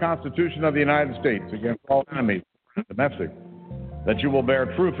defend the Constitution of the United States against all enemies, foreign and domestic, that you will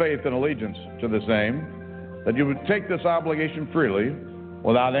bear true faith and allegiance to the same, that you would take this obligation freely,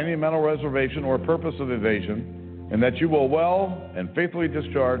 without any mental reservation or purpose of evasion, and that you will well and faithfully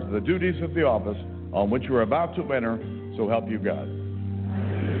discharge the duties of the office on which you are about to enter, so help you God.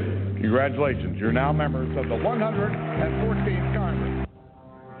 Congratulations. You're now members of the 114th Congress.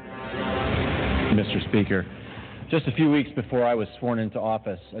 Mr. Speaker, just a few weeks before I was sworn into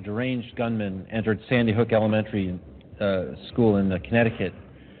office, a deranged gunman entered Sandy Hook Elementary School in Connecticut,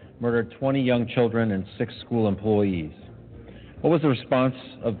 murdered 20 young children and 6 school employees. What was the response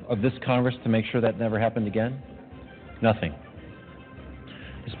of this Congress to make sure that never happened again? Nothing.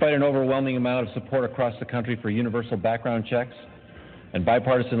 Despite an overwhelming amount of support across the country for universal background checks and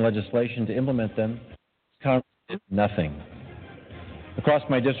bipartisan legislation to implement them, Congress did nothing. Across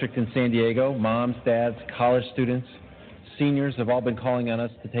my district in San Diego, moms, dads, college students, seniors have all been calling on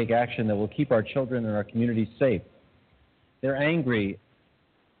us to take action that will keep our children and our communities safe. They're angry.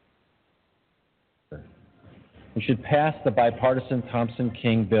 We should pass the bipartisan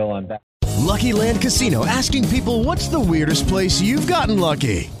Thompson-King bill on back. Lucky Land Casino, asking people, what's the weirdest place you've gotten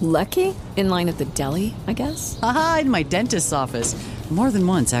lucky? Lucky? In line at the deli, I guess? Aha, in my dentist's office. More than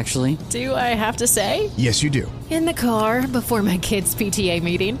once, actually. Do I have to say? Yes, you do. In the car before my kids' PTA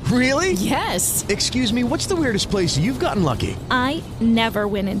meeting. Really? Yes. Excuse me, what's the weirdest place you've gotten lucky? I never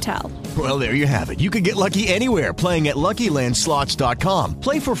win and tell. Well, there you have it. You can get lucky anywhere, playing at LuckyLandSlots.com.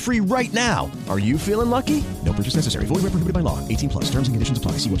 Play for free right now. Are you feeling lucky? No purchase necessary. Void where prohibited by law. 18+. Terms and conditions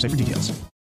apply. See website for details.